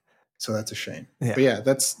 So that's a shame. Yeah. But yeah,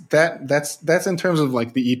 that's in terms of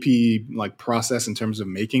like the EP like process in terms of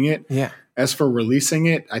making it. Yeah. As for releasing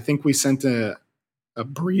it, I think we sent a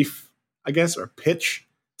brief, I guess, or pitch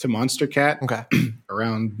to Monster Cat Okay.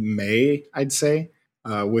 around May, I'd say,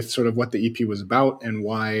 with sort of what the EP was about and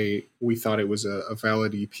why we thought it was a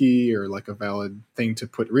valid EP or like a valid thing to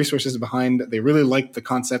put resources behind. They really liked the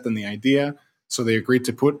concept and the idea, so they agreed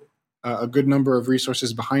to put a good number of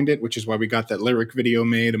resources behind it, which is why we got that lyric video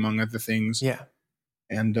made, among other things. Yeah.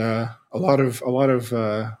 And a lot of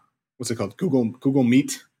what's it called? Google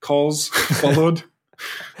Meet calls followed.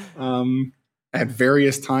 At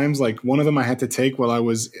various times, like one of them I had to take while I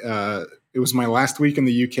was it was my last week in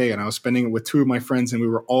the UK, and I was spending it with two of my friends, and we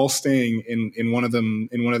were all staying in one of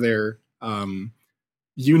their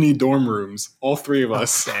uni dorm rooms, all three of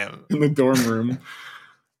us in the dorm room.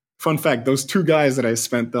 Fun fact, those two guys that I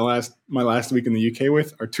spent my last week in the UK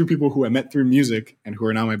with are two people who I met through music and who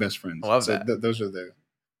are now my best friends. I love that. Those are the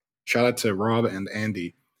shout out to Rob and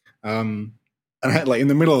Andy. And like in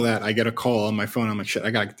the middle of that, I get a call on my phone. I'm like, shit,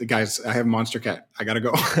 I have Monster Cat. I gotta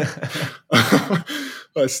go.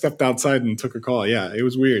 I stepped outside and took a call. Yeah, it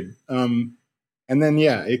was weird. And then,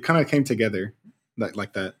 yeah, it kind of came together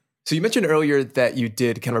like that. So you mentioned earlier that you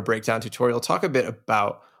did kind of a breakdown tutorial. Talk a bit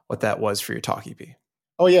about what that was for your talk EP.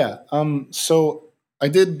 Oh, yeah. So I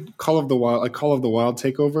did Call of the Wild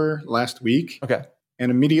takeover last week. Okay.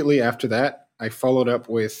 And immediately after that, I followed up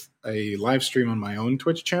with a live stream on my own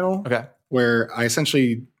Twitch channel. Okay. Where I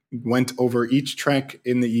essentially went over each track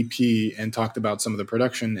in the EP and talked about some of the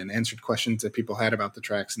production and answered questions that people had about the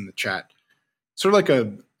tracks in the chat. Sort of like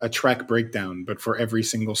a track breakdown, but for every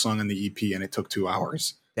single song on the EP, and it took 2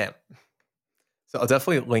 hours. Damn. So I'll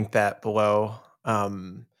definitely link that below.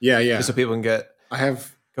 Yeah. Just so people can get... Go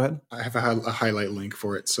ahead. I have a highlight link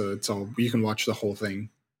for it, so it's all you can watch the whole thing.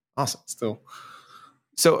 Awesome. Still.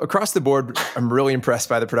 So across the board, I'm really impressed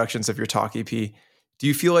by the productions of your talk EP. Do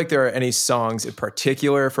you feel like there are any songs in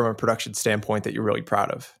particular from a production standpoint that you're really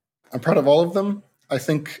proud of? I'm proud of all of them. I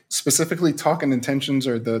think specifically Talk and Intentions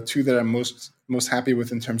are the two that I'm most happy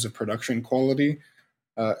with in terms of production quality.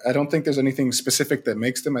 I don't think there's anything specific that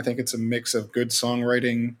makes them. I think it's a mix of good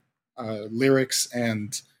songwriting, lyrics,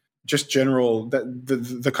 and just general.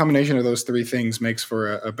 The combination of those three things makes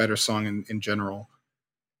for a better song in general.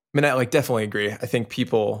 I mean, I definitely agree. I think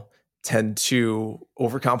people tend to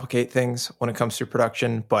overcomplicate things when it comes to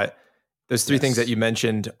production, but those three things that you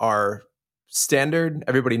mentioned are standard.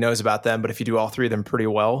 Everybody knows about them, but if you do all three of them pretty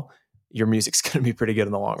well, your music's going to be pretty good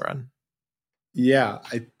in the long run. Yeah,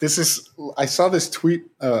 I saw this tweet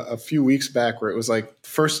a few weeks back where it was like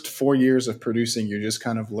first 4 years of producing, you're just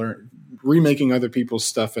kind of remaking other people's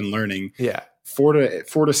stuff and learning. Yeah. 4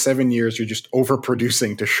 to 7 years, you're just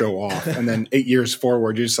overproducing to show off. And then 8 years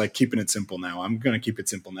forward, you're just like keeping it simple now. I'm going to keep it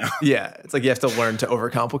simple now. Yeah. It's like you have to learn to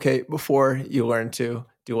overcomplicate before you learn to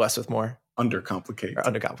do less with more. Undercomplicate.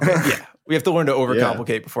 Yeah. We have to learn to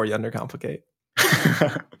overcomplicate before you undercomplicate.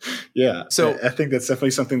 Yeah. So I think that's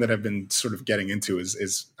definitely something that I've been sort of getting into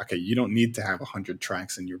is okay, you don't need to have 100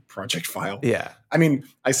 tracks in your project file. Yeah. I mean,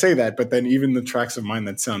 I say that, but then even the tracks of mine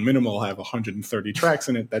that sound minimal have 130 tracks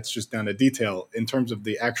in it. That's just down to detail. In terms of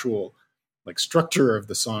the actual like structure of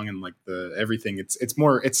the song and like the everything, it's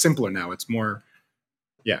simpler now. It's more,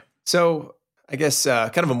 yeah. So I guess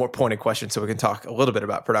kind of a more pointed question so we can talk a little bit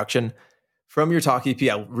about production. From your talk EP,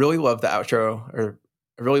 I really love the outro, or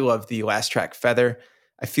I really love the last track, Feather.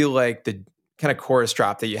 I feel like the kind of chorus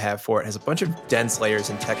drop that you have for it has a bunch of dense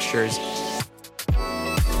layers and textures.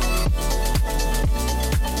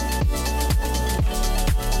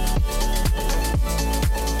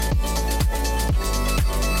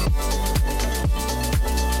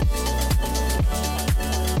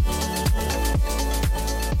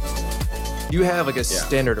 You have like a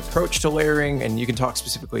standard approach to layering, and you can talk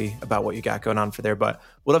specifically about what you got going on for there, but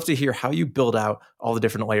we'd love to hear how you build out all the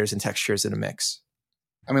different layers and textures in a mix.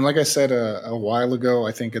 I mean, like I said a while ago,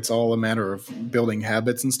 I think it's all a matter of building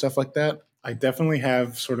habits and stuff like that. I definitely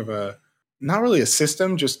have sort of not really a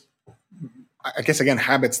system, just I guess, again,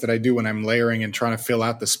 habits that I do when I'm layering and trying to fill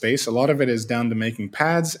out the space. A lot of it is down to making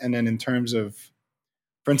pads. And then in terms of,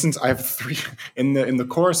 for instance, I have 3 in the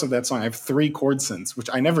chorus of that song. I have 3 chord synths, which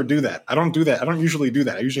I never do that. I don't do that. I don't usually do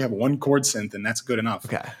that. I usually have 1 chord synth, and that's good enough.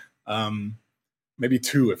 Okay. Maybe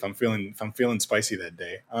 2 if I'm feeling spicy that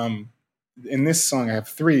day. In this song, I have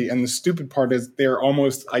 3, and the stupid part is they're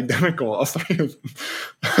almost identical, all 3 of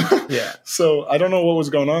them. Yeah. So I don't know what was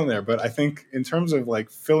going on there, but I think in terms of like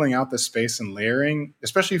filling out the space and layering,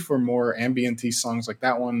 especially for more ambient-y songs like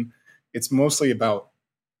that one, it's mostly about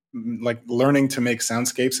like learning to make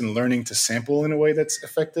soundscapes and learning to sample in a way that's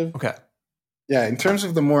effective. Okay. Yeah, in terms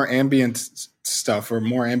of the more ambient stuff or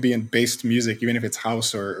more ambient based music, even if it's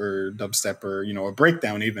house or dubstep or a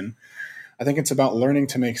breakdown, even I think it's about learning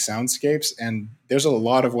to make soundscapes, and there's a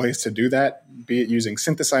lot of ways to do that. Be it using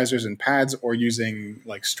synthesizers and pads, or using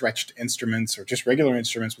like stretched instruments, or just regular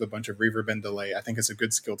instruments with a bunch of reverb and delay. I think it's a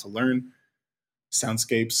good skill to learn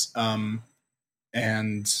soundscapes.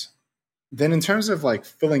 And then in terms of like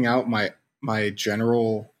filling out my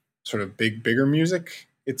general sort of bigger music,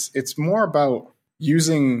 it's more about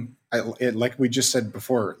using it, like we just said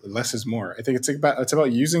before, less is more. I think it's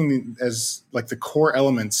about using as like the core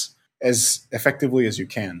elements as effectively as you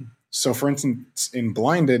can. So for instance, in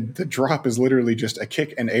Blinded, the drop is literally just a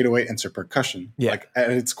kick, and 808, and some percussion. Yeah. Like at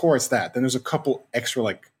its core, it's that. Then there's a couple extra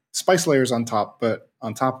like spice layers on top, but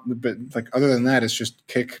like other than that, it's just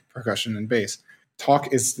kick, percussion, and bass.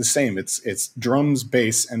 Talk is the same. It's drums,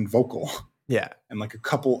 bass, and vocal. Yeah. And like a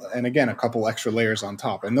couple extra layers on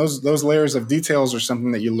top. And those layers of details are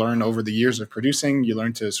something that you learn over the years of producing. You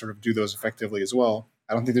learn to sort of do those effectively as well.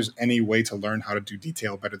 I don't think there's any way to learn how to do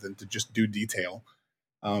detail better than to just do detail.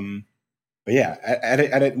 But yeah, at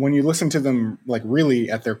it, when you listen to them, like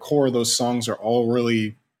really at their core, those songs are all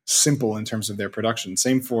really simple in terms of their production.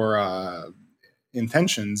 Same for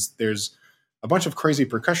Intentions. There's a bunch of crazy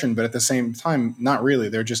percussion, but at the same time, not really.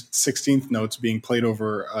 They're just 16th notes being played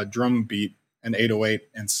over a drum beat, an 808,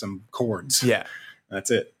 and some chords. Yeah.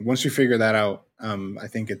 That's it. Once you figure that out, I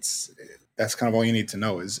think that's kind of all you need to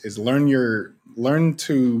know is learn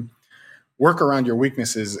to work around your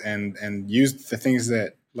weaknesses and use the things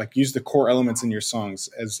that use the core elements in your songs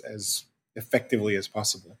as effectively as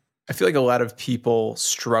possible. I feel like a lot of people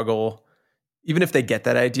struggle, even if they get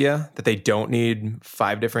that idea that they don't need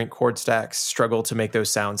 5 different chord stacks, struggle to make those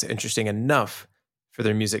sounds interesting enough for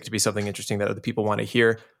their music to be something interesting that other people want to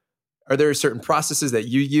hear. Are there certain processes that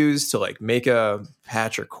you use to like make a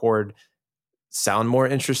patch or chord sound more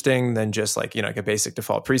interesting than just like a basic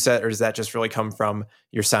default preset, or does that just really come from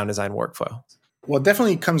your sound design workflow? Well, it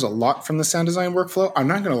definitely comes a lot from the sound design workflow. I'm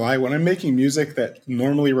not going to lie. When I'm making music that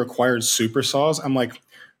normally requires super saws, I'm like,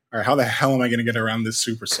 all right, how the hell am I going to get around this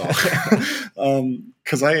super saw?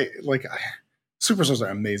 Because super saws are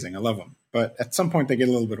amazing. I love them. But at some point they get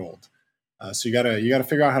a little bit old. So you gotta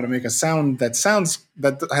figure out how to make a sound that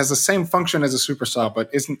has the same function as a super saw, but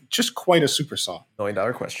isn't just quite a super saw. $1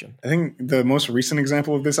 million question. I think the most recent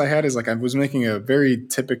example of this I had is like I was making a very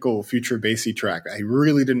typical future bassy track. I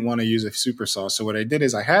really didn't want to use a super saw, so what I did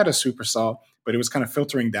is I had a super saw, but it was kind of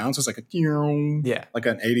filtering down, so it's like like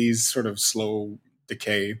an 80s sort of slow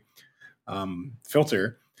decay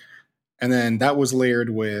filter, and then that was layered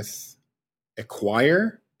with a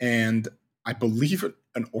choir and I believe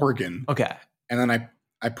an organ. Okay. And then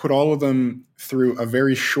I put all of them through a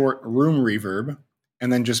very short room reverb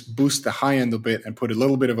and then just boost the high end a bit and put a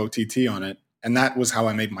little bit of OTT on it. And that was how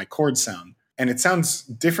I made my chord sound. And it sounds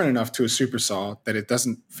different enough to a super saw that it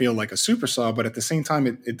doesn't feel like a super saw, but at the same time,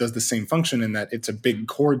 it does the same function in that it's a big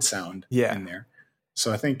chord sound in there.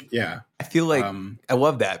 So I think, I feel like I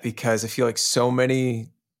love that because I feel like so many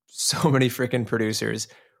freaking producers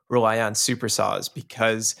rely on super saws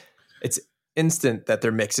because it's instant that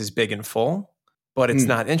their mix is big and full, but it's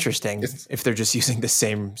not interesting if they're just using the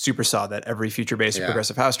same super saw that every future bass or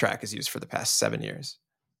progressive house track has used for the past 7 years.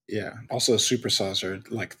 Yeah. Also, super saws are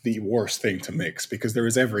like the worst thing to mix because there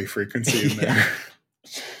is every frequency in there.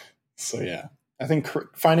 So yeah, I think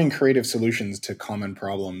finding creative solutions to common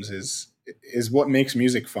problems is what makes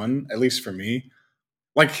music fun, at least for me.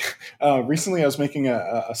 Like recently, I was making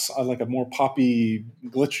a more poppy,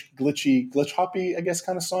 glitch hoppy, I guess,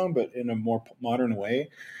 kind of song, but in a more modern way.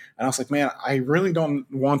 And I was like, man, I really don't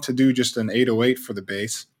want to do just an 808 for the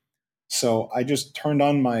bass. So I just turned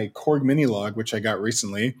on my Korg mini log, which I got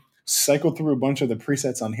recently, cycled through a bunch of the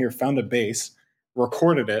presets on here, found a bass,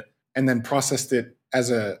 recorded it, and then processed it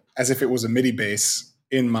as if it was a MIDI bass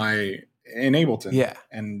in Ableton. Yeah.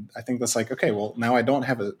 And I think that's like, okay, well, now I don't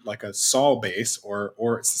have a saw bass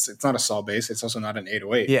or it's not a saw bass. It's also not an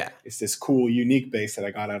 808. Yeah. It's this cool, unique bass that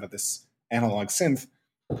I got out of this analog synth.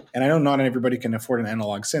 And I know not everybody can afford an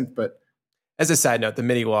analog synth, but as a side note, the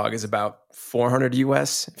mini log is about $400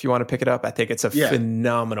 US if you want to pick it up. I think it's a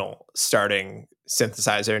phenomenal starting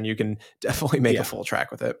synthesizer, and you can definitely make a full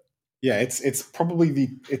track with it. Yeah, it's probably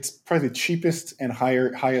the cheapest and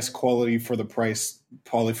highest quality for the price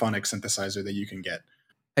polyphonic synthesizer that you can get.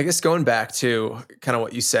 I guess going back to kind of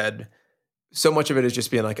what you said, so much of it is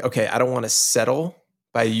just being like, okay, I don't want to settle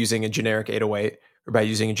by using a generic 808 or by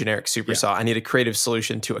using a generic super saw. I need a creative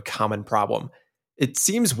solution to a common problem. It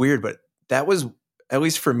seems weird, but that was, at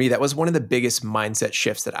least for me, that was one of the biggest mindset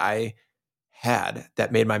shifts that I had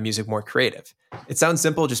that made my music more creative. It sounds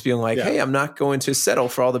simple, just being like, hey, I'm not going to settle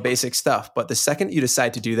for all the basic stuff. But the second you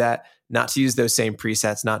decide to do that, not to use those same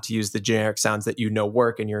presets, not to use the generic sounds that you know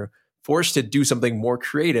work, and you're forced to do something more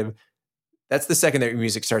creative, that's the second that your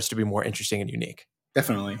music starts to be more interesting and unique.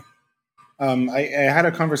 Definitely. I had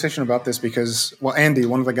a conversation about this because, well, Andy,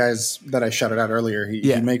 one of the guys that I shouted out earlier,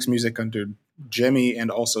 he makes music under Jemmy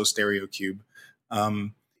and also Stereo Cube.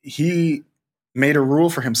 He made a rule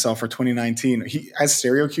for himself for 2019. As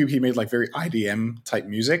Stereo Cube, he made like very IDM type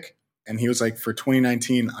music. And he was like, for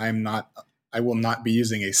 2019, I will not be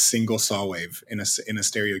using a single saw wave in a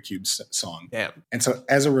Stereo Cube song. Damn. And so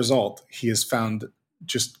as a result, he has found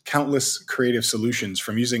just countless creative solutions,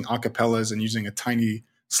 from using acapellas and using a tiny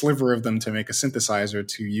sliver of them to make a synthesizer,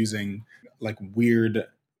 to using like weird,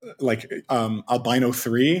 like Albino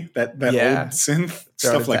 3, that old synth,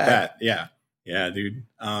 stuff like that. Yeah, dude.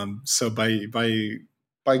 So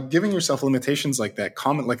by giving yourself limitations like that,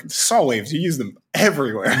 like saw waves, you use them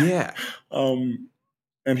everywhere. Yeah.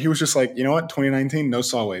 And he was just like, you know what, 2019, no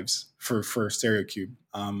saw waves for Stereo Cube.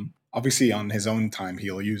 Obviously on his own time,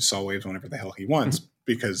 he'll use saw waves whenever the hell he wants,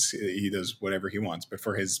 because he does whatever he wants. But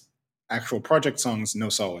for his actual project songs, no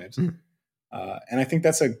saw waves. And I think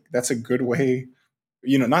that's a good way,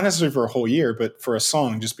 not necessarily for a whole year, but for a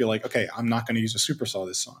song, just be like, okay, I'm not going to use a super saw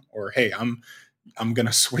this song, or hey, I'm going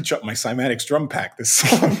to switch up my cymatics drum pack this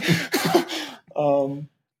song.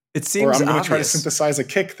 It seems or I'm going to try to synthesize a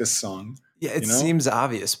kick this song. Yeah, it seems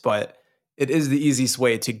obvious, but it is the easiest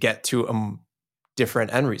way to get to a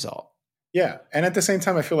different end result. Yeah, and at the same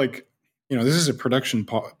time, I feel like, this is a production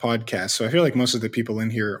podcast, so I feel like most of the people in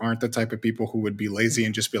here aren't the type of people who would be lazy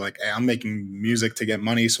and just be like, hey, I'm making music to get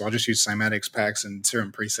money, so I'll just use cymatics packs and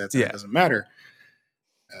certain presets, and it doesn't matter.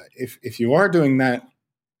 If you are doing that,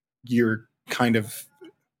 you're kind of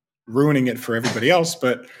ruining it for everybody else.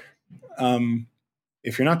 But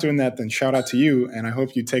if you're not doing that, then shout out to you, and I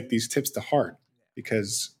hope you take these tips to heart,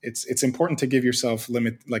 because it's important to give yourself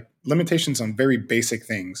limitations on very basic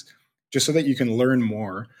things, just so that you can learn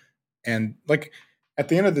more. And like at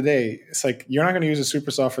the end of the day, it's like, you're not going to use a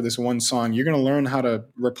supersaw for this one song. You're going to learn how to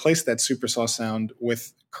replace that supersaw sound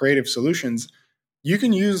with creative solutions. You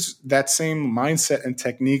can use that same mindset and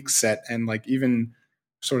technique set, and like even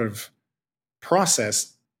sort of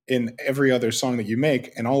process in every other song that you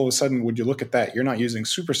make. And all of a sudden, would you look at that, you're not using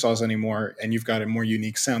supersaws anymore, and you've got a more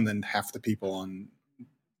unique sound than half the people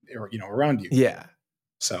around you. Yeah.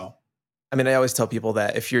 So, I mean, I always tell people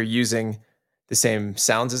that if you're using the same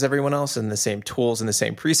sounds as everyone else and the same tools and the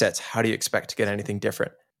same presets, how do you expect to get anything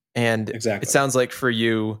different? And exactly. It sounds like for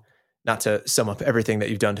you, not to sum up everything that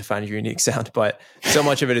you've done to find your unique sound, but so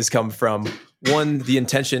much of it has come from, one, the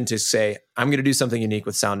intention to say, I'm going to do something unique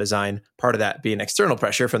with sound design. Part of that being external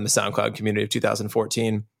pressure from the SoundCloud community of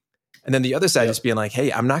 2014. And then the other side just being like,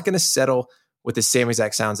 hey, I'm not going to settle with the same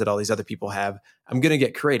exact sounds that all these other people have. I'm going to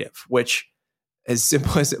get creative, which, as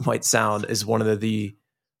simple as it might sound, is one of the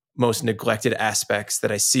most neglected aspects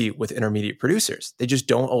that I see with intermediate producers. They just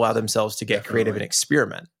don't allow themselves to get creative and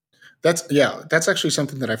experiment. That's actually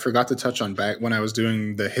something that I forgot to touch on back when I was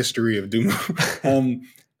doing the history of Duumu.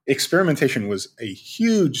 Experimentation was a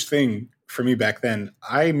huge thing for me back then.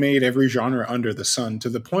 I made every genre under the sun, to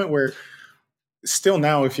the point where still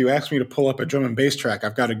now, if you ask me to pull up a drum and bass track,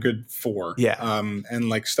 I've got a good 4. And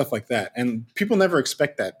like stuff like that. And people never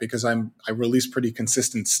expect that, because I release pretty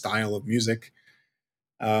consistent style of music.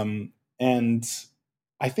 And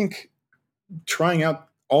I think trying out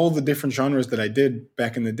all the different genres that I did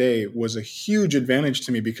back in the day was a huge advantage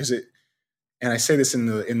to me, because and I say this in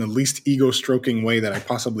the least ego stroking way that I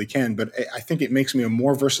possibly can, but I think it makes me a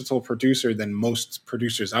more versatile producer than most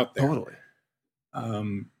producers out there. Totally.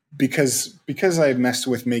 Because I messed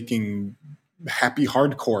with making happy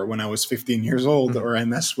hardcore when I was 15 years old, or I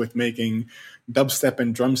messed with making dubstep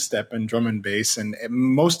and drum and bass, and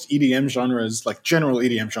most EDM genres, like general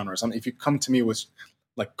EDM genres. I mean, if you come to me with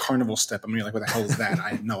like carnival step, I mean, like, what the hell is that?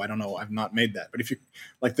 I don't know. I've not made that. But if you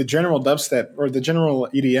like the general dubstep or the general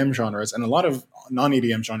EDM genres, and a lot of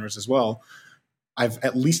non-EDM genres as well, I've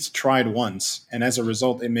at least tried once. And as a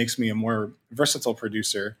result, it makes me a more versatile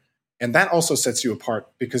producer. And that also sets you apart,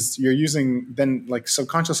 because you're using, then like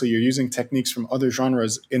subconsciously, you're using techniques from other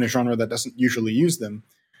genres in a genre that doesn't usually use them.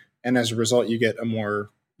 And as a result, you get a more,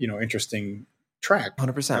 interesting track.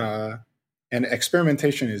 100%. And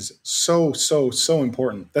experimentation is so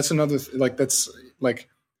important. That's another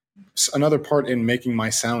part in making my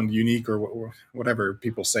sound unique, or whatever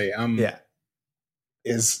people say.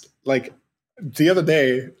 Is like the other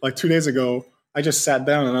day, like 2 days ago, I just sat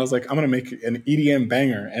down and I was like, I'm going to make an EDM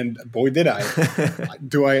banger. And boy, did I.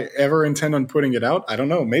 Do I ever intend on putting it out? I don't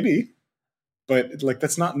know. Maybe. But like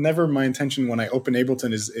that's not never my intention when I open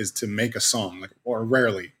Ableton is to make a song, like, or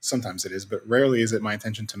rarely. Sometimes it is, but rarely is it my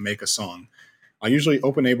intention to make a song. I usually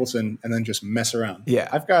open Ableton and then just mess around. Yeah.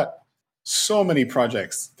 I've got so many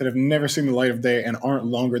projects that have never seen the light of day and aren't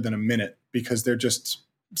longer than a minute because they're just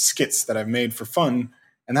skits that I've made for fun.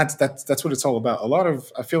 And that's what it's all about. A lot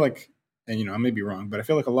of, I feel like, and I may be wrong, but I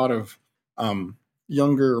feel like a lot of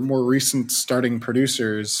younger, more recent starting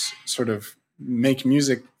producers sort of make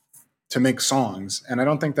music to make songs. And I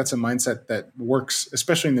don't think that's a mindset that works,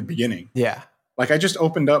 especially in the beginning. Yeah. Like I just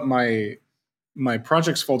opened up my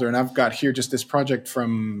projects folder and I've got here just this project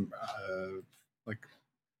from like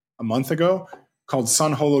a month ago called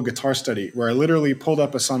Sun Holo Guitar Study, where I literally pulled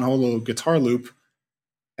up a Sun Holo guitar loop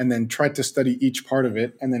and then tried to study each part of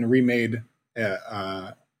it and then remade,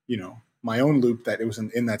 my own loop that it was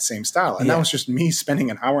in that same style. And that was just me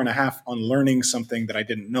spending an hour and a half on learning something that I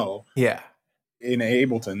didn't know. Yeah. In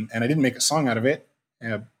Ableton, and I didn't make a song out of it,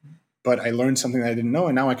 but I learned something that I didn't know,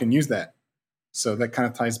 and now I can use that. So that kind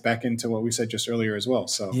of ties back into what we said just earlier as well.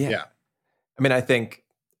 So yeah. I mean, I think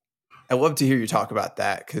I love to hear you talk about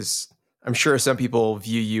that because I'm sure some people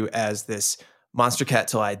view you as this monster cat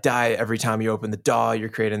till I die. Every time you open the DAW, you're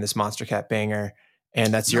creating this monster cat banger,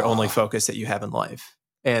 and that's your only focus that you have in life.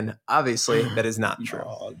 And obviously, that is not true.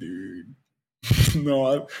 Oh, dude.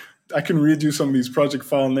 No, I can read you some of these project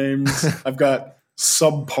file names. I've got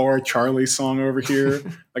Subpar Charlie song over here.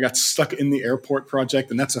 I got Stuck in the Airport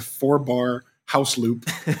project, and that's a 4-bar house loop.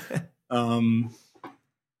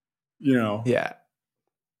 Yeah.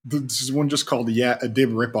 There's one just called a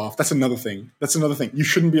Dib Ripoff. That's another thing. You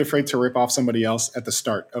shouldn't be afraid to rip off somebody else at the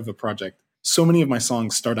start of a project. So many of my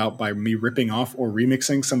songs start out by me ripping off or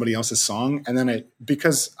remixing somebody else's song. And then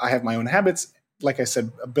because I have my own habits, like I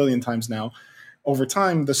said a billion times now, over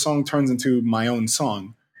time, the song turns into my own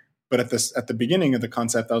song. But at the beginning of the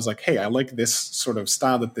concept, I was like, hey, I like this sort of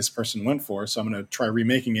style that this person went for, so I'm going to try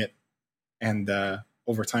remaking it. And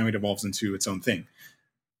over time, it evolves into its own thing.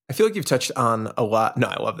 I feel like you've touched on a lot. No,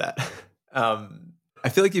 I love that. I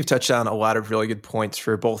feel like you've touched on a lot of really good points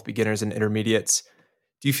for both beginners and intermediates.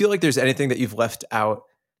 Do you feel like there's anything that you've left out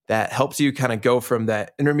that helps you kind of go from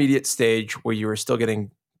that intermediate stage where you were still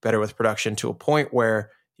getting better with production to a point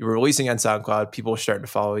where you were releasing on SoundCloud, people were starting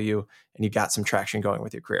to follow you, and you got some traction going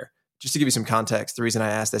with your career? Just to give you some context, the reason I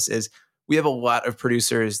ask this is we have a lot of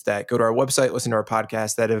producers that go to our website, listen to our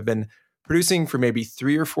podcast, that have been producing for maybe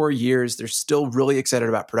 3 or 4 years. They're still really excited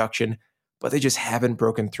about production, but they just haven't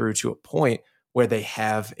broken through to a point where they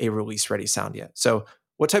have a release-ready sound yet. So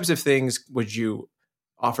what types of things would you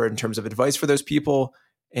offer in terms of advice for those people?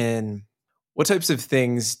 And what types of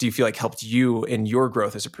things do you feel like helped you in your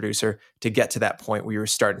growth as a producer to get to that point where you were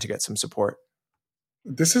starting to get some support?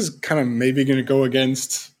 This is kind of maybe going to go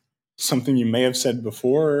against something you may have said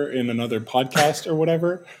before in another podcast or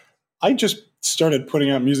whatever. I just started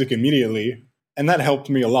putting out music immediately, and that helped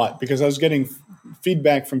me a lot because I was getting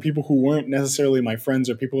feedback from people who weren't necessarily my friends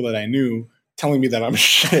or people that I knew telling me that I'm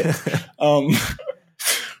shit.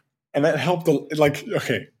 And that helped.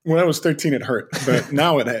 When I was 13, it hurt, but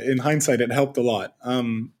now in hindsight, it helped a lot.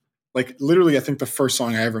 Literally, I think the first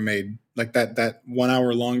song I ever made, like that 1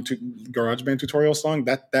 hour long GarageBand tutorial song,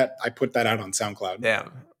 that I put that out on SoundCloud.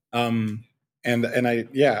 Damn.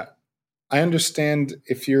 I understand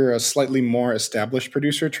if you're a slightly more established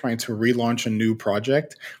producer trying to relaunch a new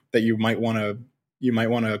project that you might want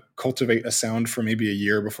to cultivate a sound for maybe a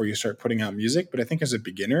year before you start putting out music. But I think as a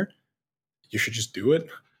beginner, you should just do it.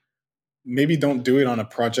 Maybe don't do it on a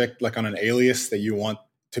project like on an alias that you want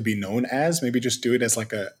to be known as. Maybe just do it as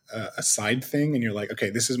like a side thing. And you're like, okay,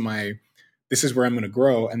 this is where I'm going to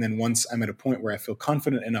grow. And then once I'm at a point where I feel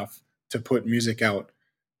confident enough to put music out,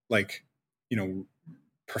 like,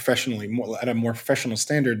 professionally, at a more professional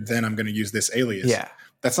standard, then I'm going to use this alias. Yeah.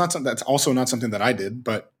 That's also not something that I did,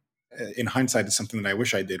 but in hindsight, it's something that I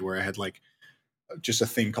wish I did, where I had like just a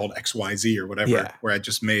thing called XYZ or whatever, where I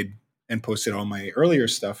just made and posted all my earlier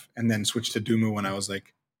stuff and then switched to Duumu when I was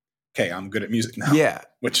like, okay, I'm good at music now. Yeah.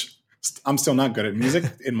 Which I'm still not good at music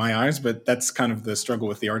in my eyes, but that's kind of the struggle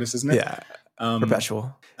with the artist, isn't it? Yeah.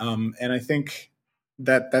 Perpetual. And I think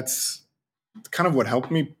that's kind of what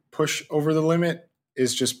helped me push over the limit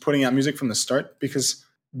is just putting out music from the start, because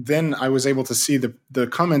then I was able to see the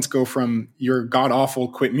comments go from "you're god awful,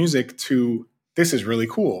 quit music" to "this is really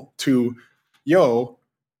cool" to "yo,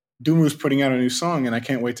 Duumu's putting out a new song and I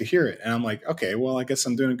can't wait to hear it." And I'm like, okay, well, I guess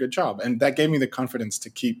I'm doing a good job. And that gave me the confidence to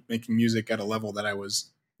keep making music at a level that I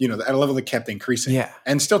was, at a level that kept increasing. Yeah.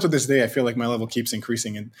 And still to this day, I feel like my level keeps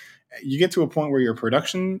increasing. And you get to a point where your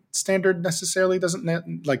production standard necessarily doesn't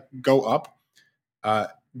go up.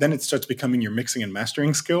 Then it starts becoming your mixing and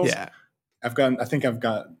mastering skills. Yeah. I think I've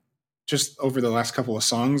got just over the last couple of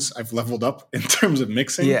songs, I've leveled up in terms of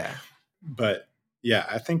mixing. Yeah. But yeah,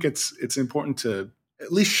 I think it's important to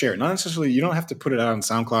at least share. Not necessarily, you don't have to put it out on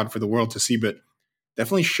SoundCloud for the world to see, but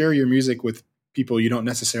definitely share your music with people you don't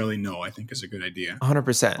necessarily know, I think is a good idea.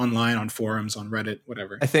 100%. Online, on forums, on Reddit,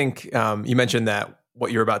 whatever. I think you mentioned that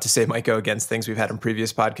what you're about to say might go against things we've had in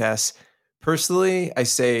previous podcasts. Personally, I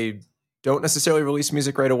say don't necessarily release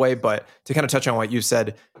music right away, but to kind of touch on what you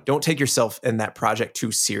said, don't take yourself in that project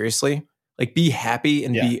too seriously. Like be happy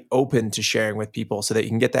and be open to sharing with people so that you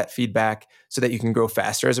can get that feedback so that you can grow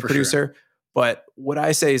faster as a producer. Sure. But what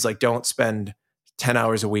I say is like, don't spend 10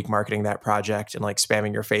 hours a week marketing that project and like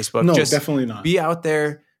spamming your Facebook. No, just definitely not. Be out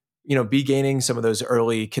there, be gaining some of those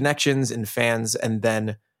early connections and fans. And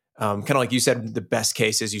then kind of like you said, the best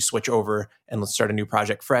case is you switch over and let's start a new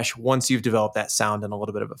project fresh once you've developed that sound and a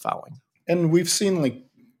little bit of a following. And we've seen like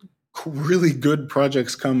really good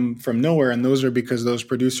projects come from nowhere. And those are because those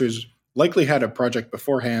producers likely had a project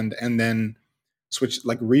beforehand and then switched.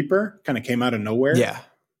 Like Reaper kind of came out of nowhere. Yeah.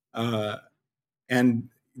 And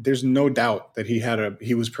there's no doubt that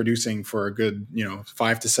he was producing for a good,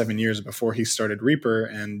 5 to 7 years before he started Reaper,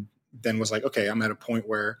 and then was like, okay, I'm at a point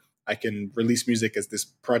where I can release music as this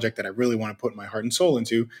project that I really want to put my heart and soul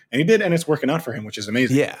into. And he did, and it's working out for him, which is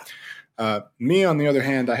amazing. Yeah. Me, on the other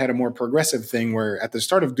hand, I had a more progressive thing where at the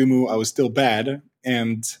start of Duumu, I was still bad,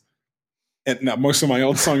 and now most of my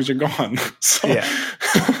old songs are gone. So,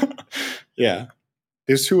 yeah.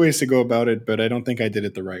 There's 2 ways to go about it, but I don't think I did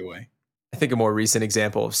it the right way. I think a more recent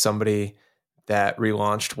example of somebody that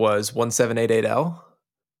relaunched was 1788L,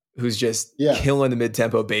 who's just killing the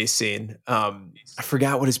mid-tempo bass scene. I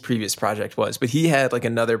forgot what his previous project was, but he had like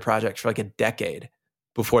another project for like a decade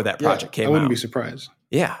before that project came out. I wouldn't be surprised.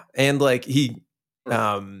 Yeah. And like he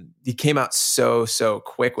came out so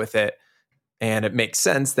quick with it. And it makes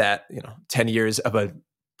sense that, 10 years of a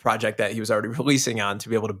project that he was already releasing on to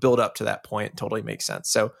be able to build up to that point totally makes sense.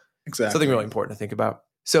 So exactly. Something really important to think about.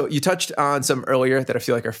 So you touched on some earlier that I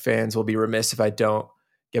feel like our fans will be remiss if I don't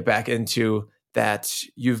get back into that.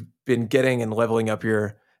 You've been getting and leveling up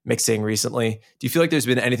your mixing recently. Do you feel like there's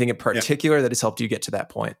been anything in particular that has helped you get to that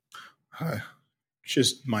point?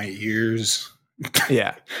 Just my ears.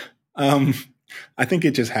 Yeah. I think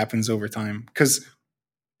it just happens over time because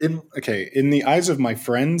in the eyes of my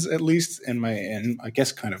friends, at least, and I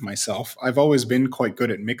guess kind of myself, I've always been quite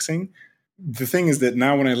good at mixing. The thing is that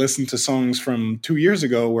now when I listen to songs from 2 years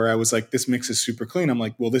ago where I was like, this mix is super clean, I'm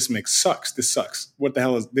like, well, this mix sucks. This sucks. What the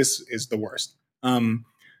hell this is the worst.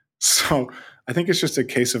 So I think it's just a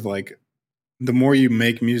case of like, the more you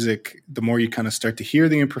make music, the more you kind of start to hear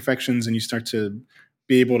the imperfections and you start to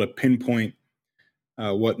be able to pinpoint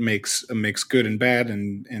what makes a mix good and bad.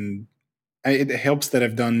 And it helps that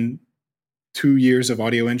I've done 2 years of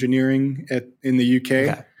audio engineering in the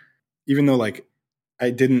UK, even though like I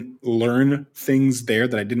didn't learn things there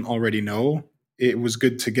that I didn't already know. It was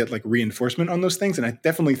good to get like reinforcement on those things. And I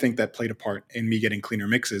definitely think that played a part in me getting cleaner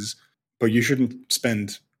mixes, but you shouldn't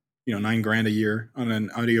spend, $9,000 a year on an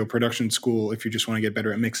audio production school. If you just want to get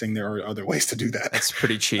better at mixing, there are other ways to do that. That's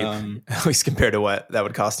pretty cheap, at least compared to what that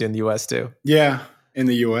would cost you in the US too. Yeah. In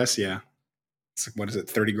the US. Yeah. It's like, what is it?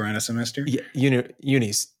 $30,000 a semester? Yeah.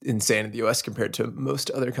 Uni's insane in the US compared to most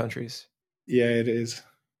other countries. Yeah, it is.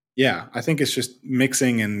 Yeah, I think it's just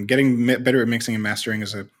mixing and getting better at mixing and mastering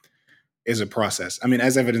is a process. I mean,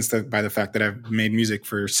 as evidenced by the fact that I've made music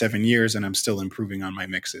for 7 years and I'm still improving on my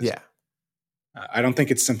mixes. Yeah. I don't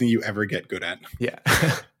think it's something you ever get good at. Yeah,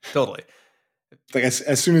 totally. Like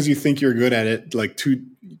as soon as you think you're good at it, like two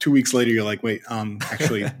weeks later, you're like, wait,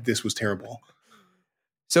 actually, this was terrible.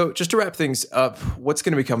 So just to wrap things up, what's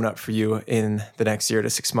going to be coming up for you in the next year to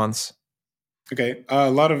 6 months? Okay, a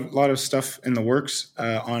lot of stuff in the works.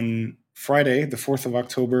 On Friday, the 4th of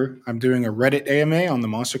October, I'm doing a Reddit AMA on the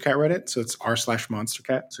Monstercat Reddit. So it's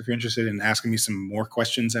r/Monstercat. So if you're interested in asking me some more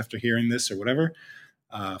questions after hearing this or whatever,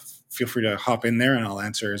 feel free to hop in there and I'll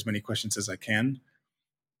answer as many questions as I can.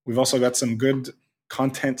 We've also got some good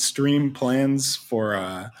content stream plans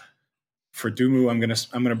for Duumu.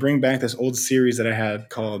 I'm gonna bring back this old series that I had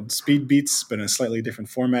called Speed Beats, but in a slightly different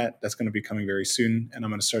format. That's going to be coming very soon, and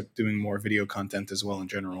I'm going to start doing more video content as well in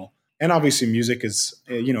general. And obviously, music is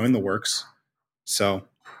in the works, so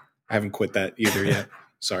I haven't quit that either yet.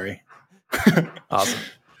 Sorry. Awesome.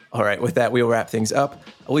 All right, with that, we'll wrap things up.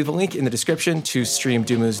 I'll leave a link in the description to stream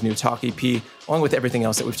Duumu's new Talk EP, along with everything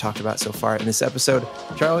else that we've talked about so far in this episode.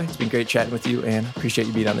 Charlie, it's been great chatting with you, and appreciate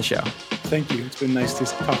you being on the show. Thank you. It's been nice to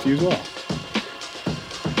talk to you as well.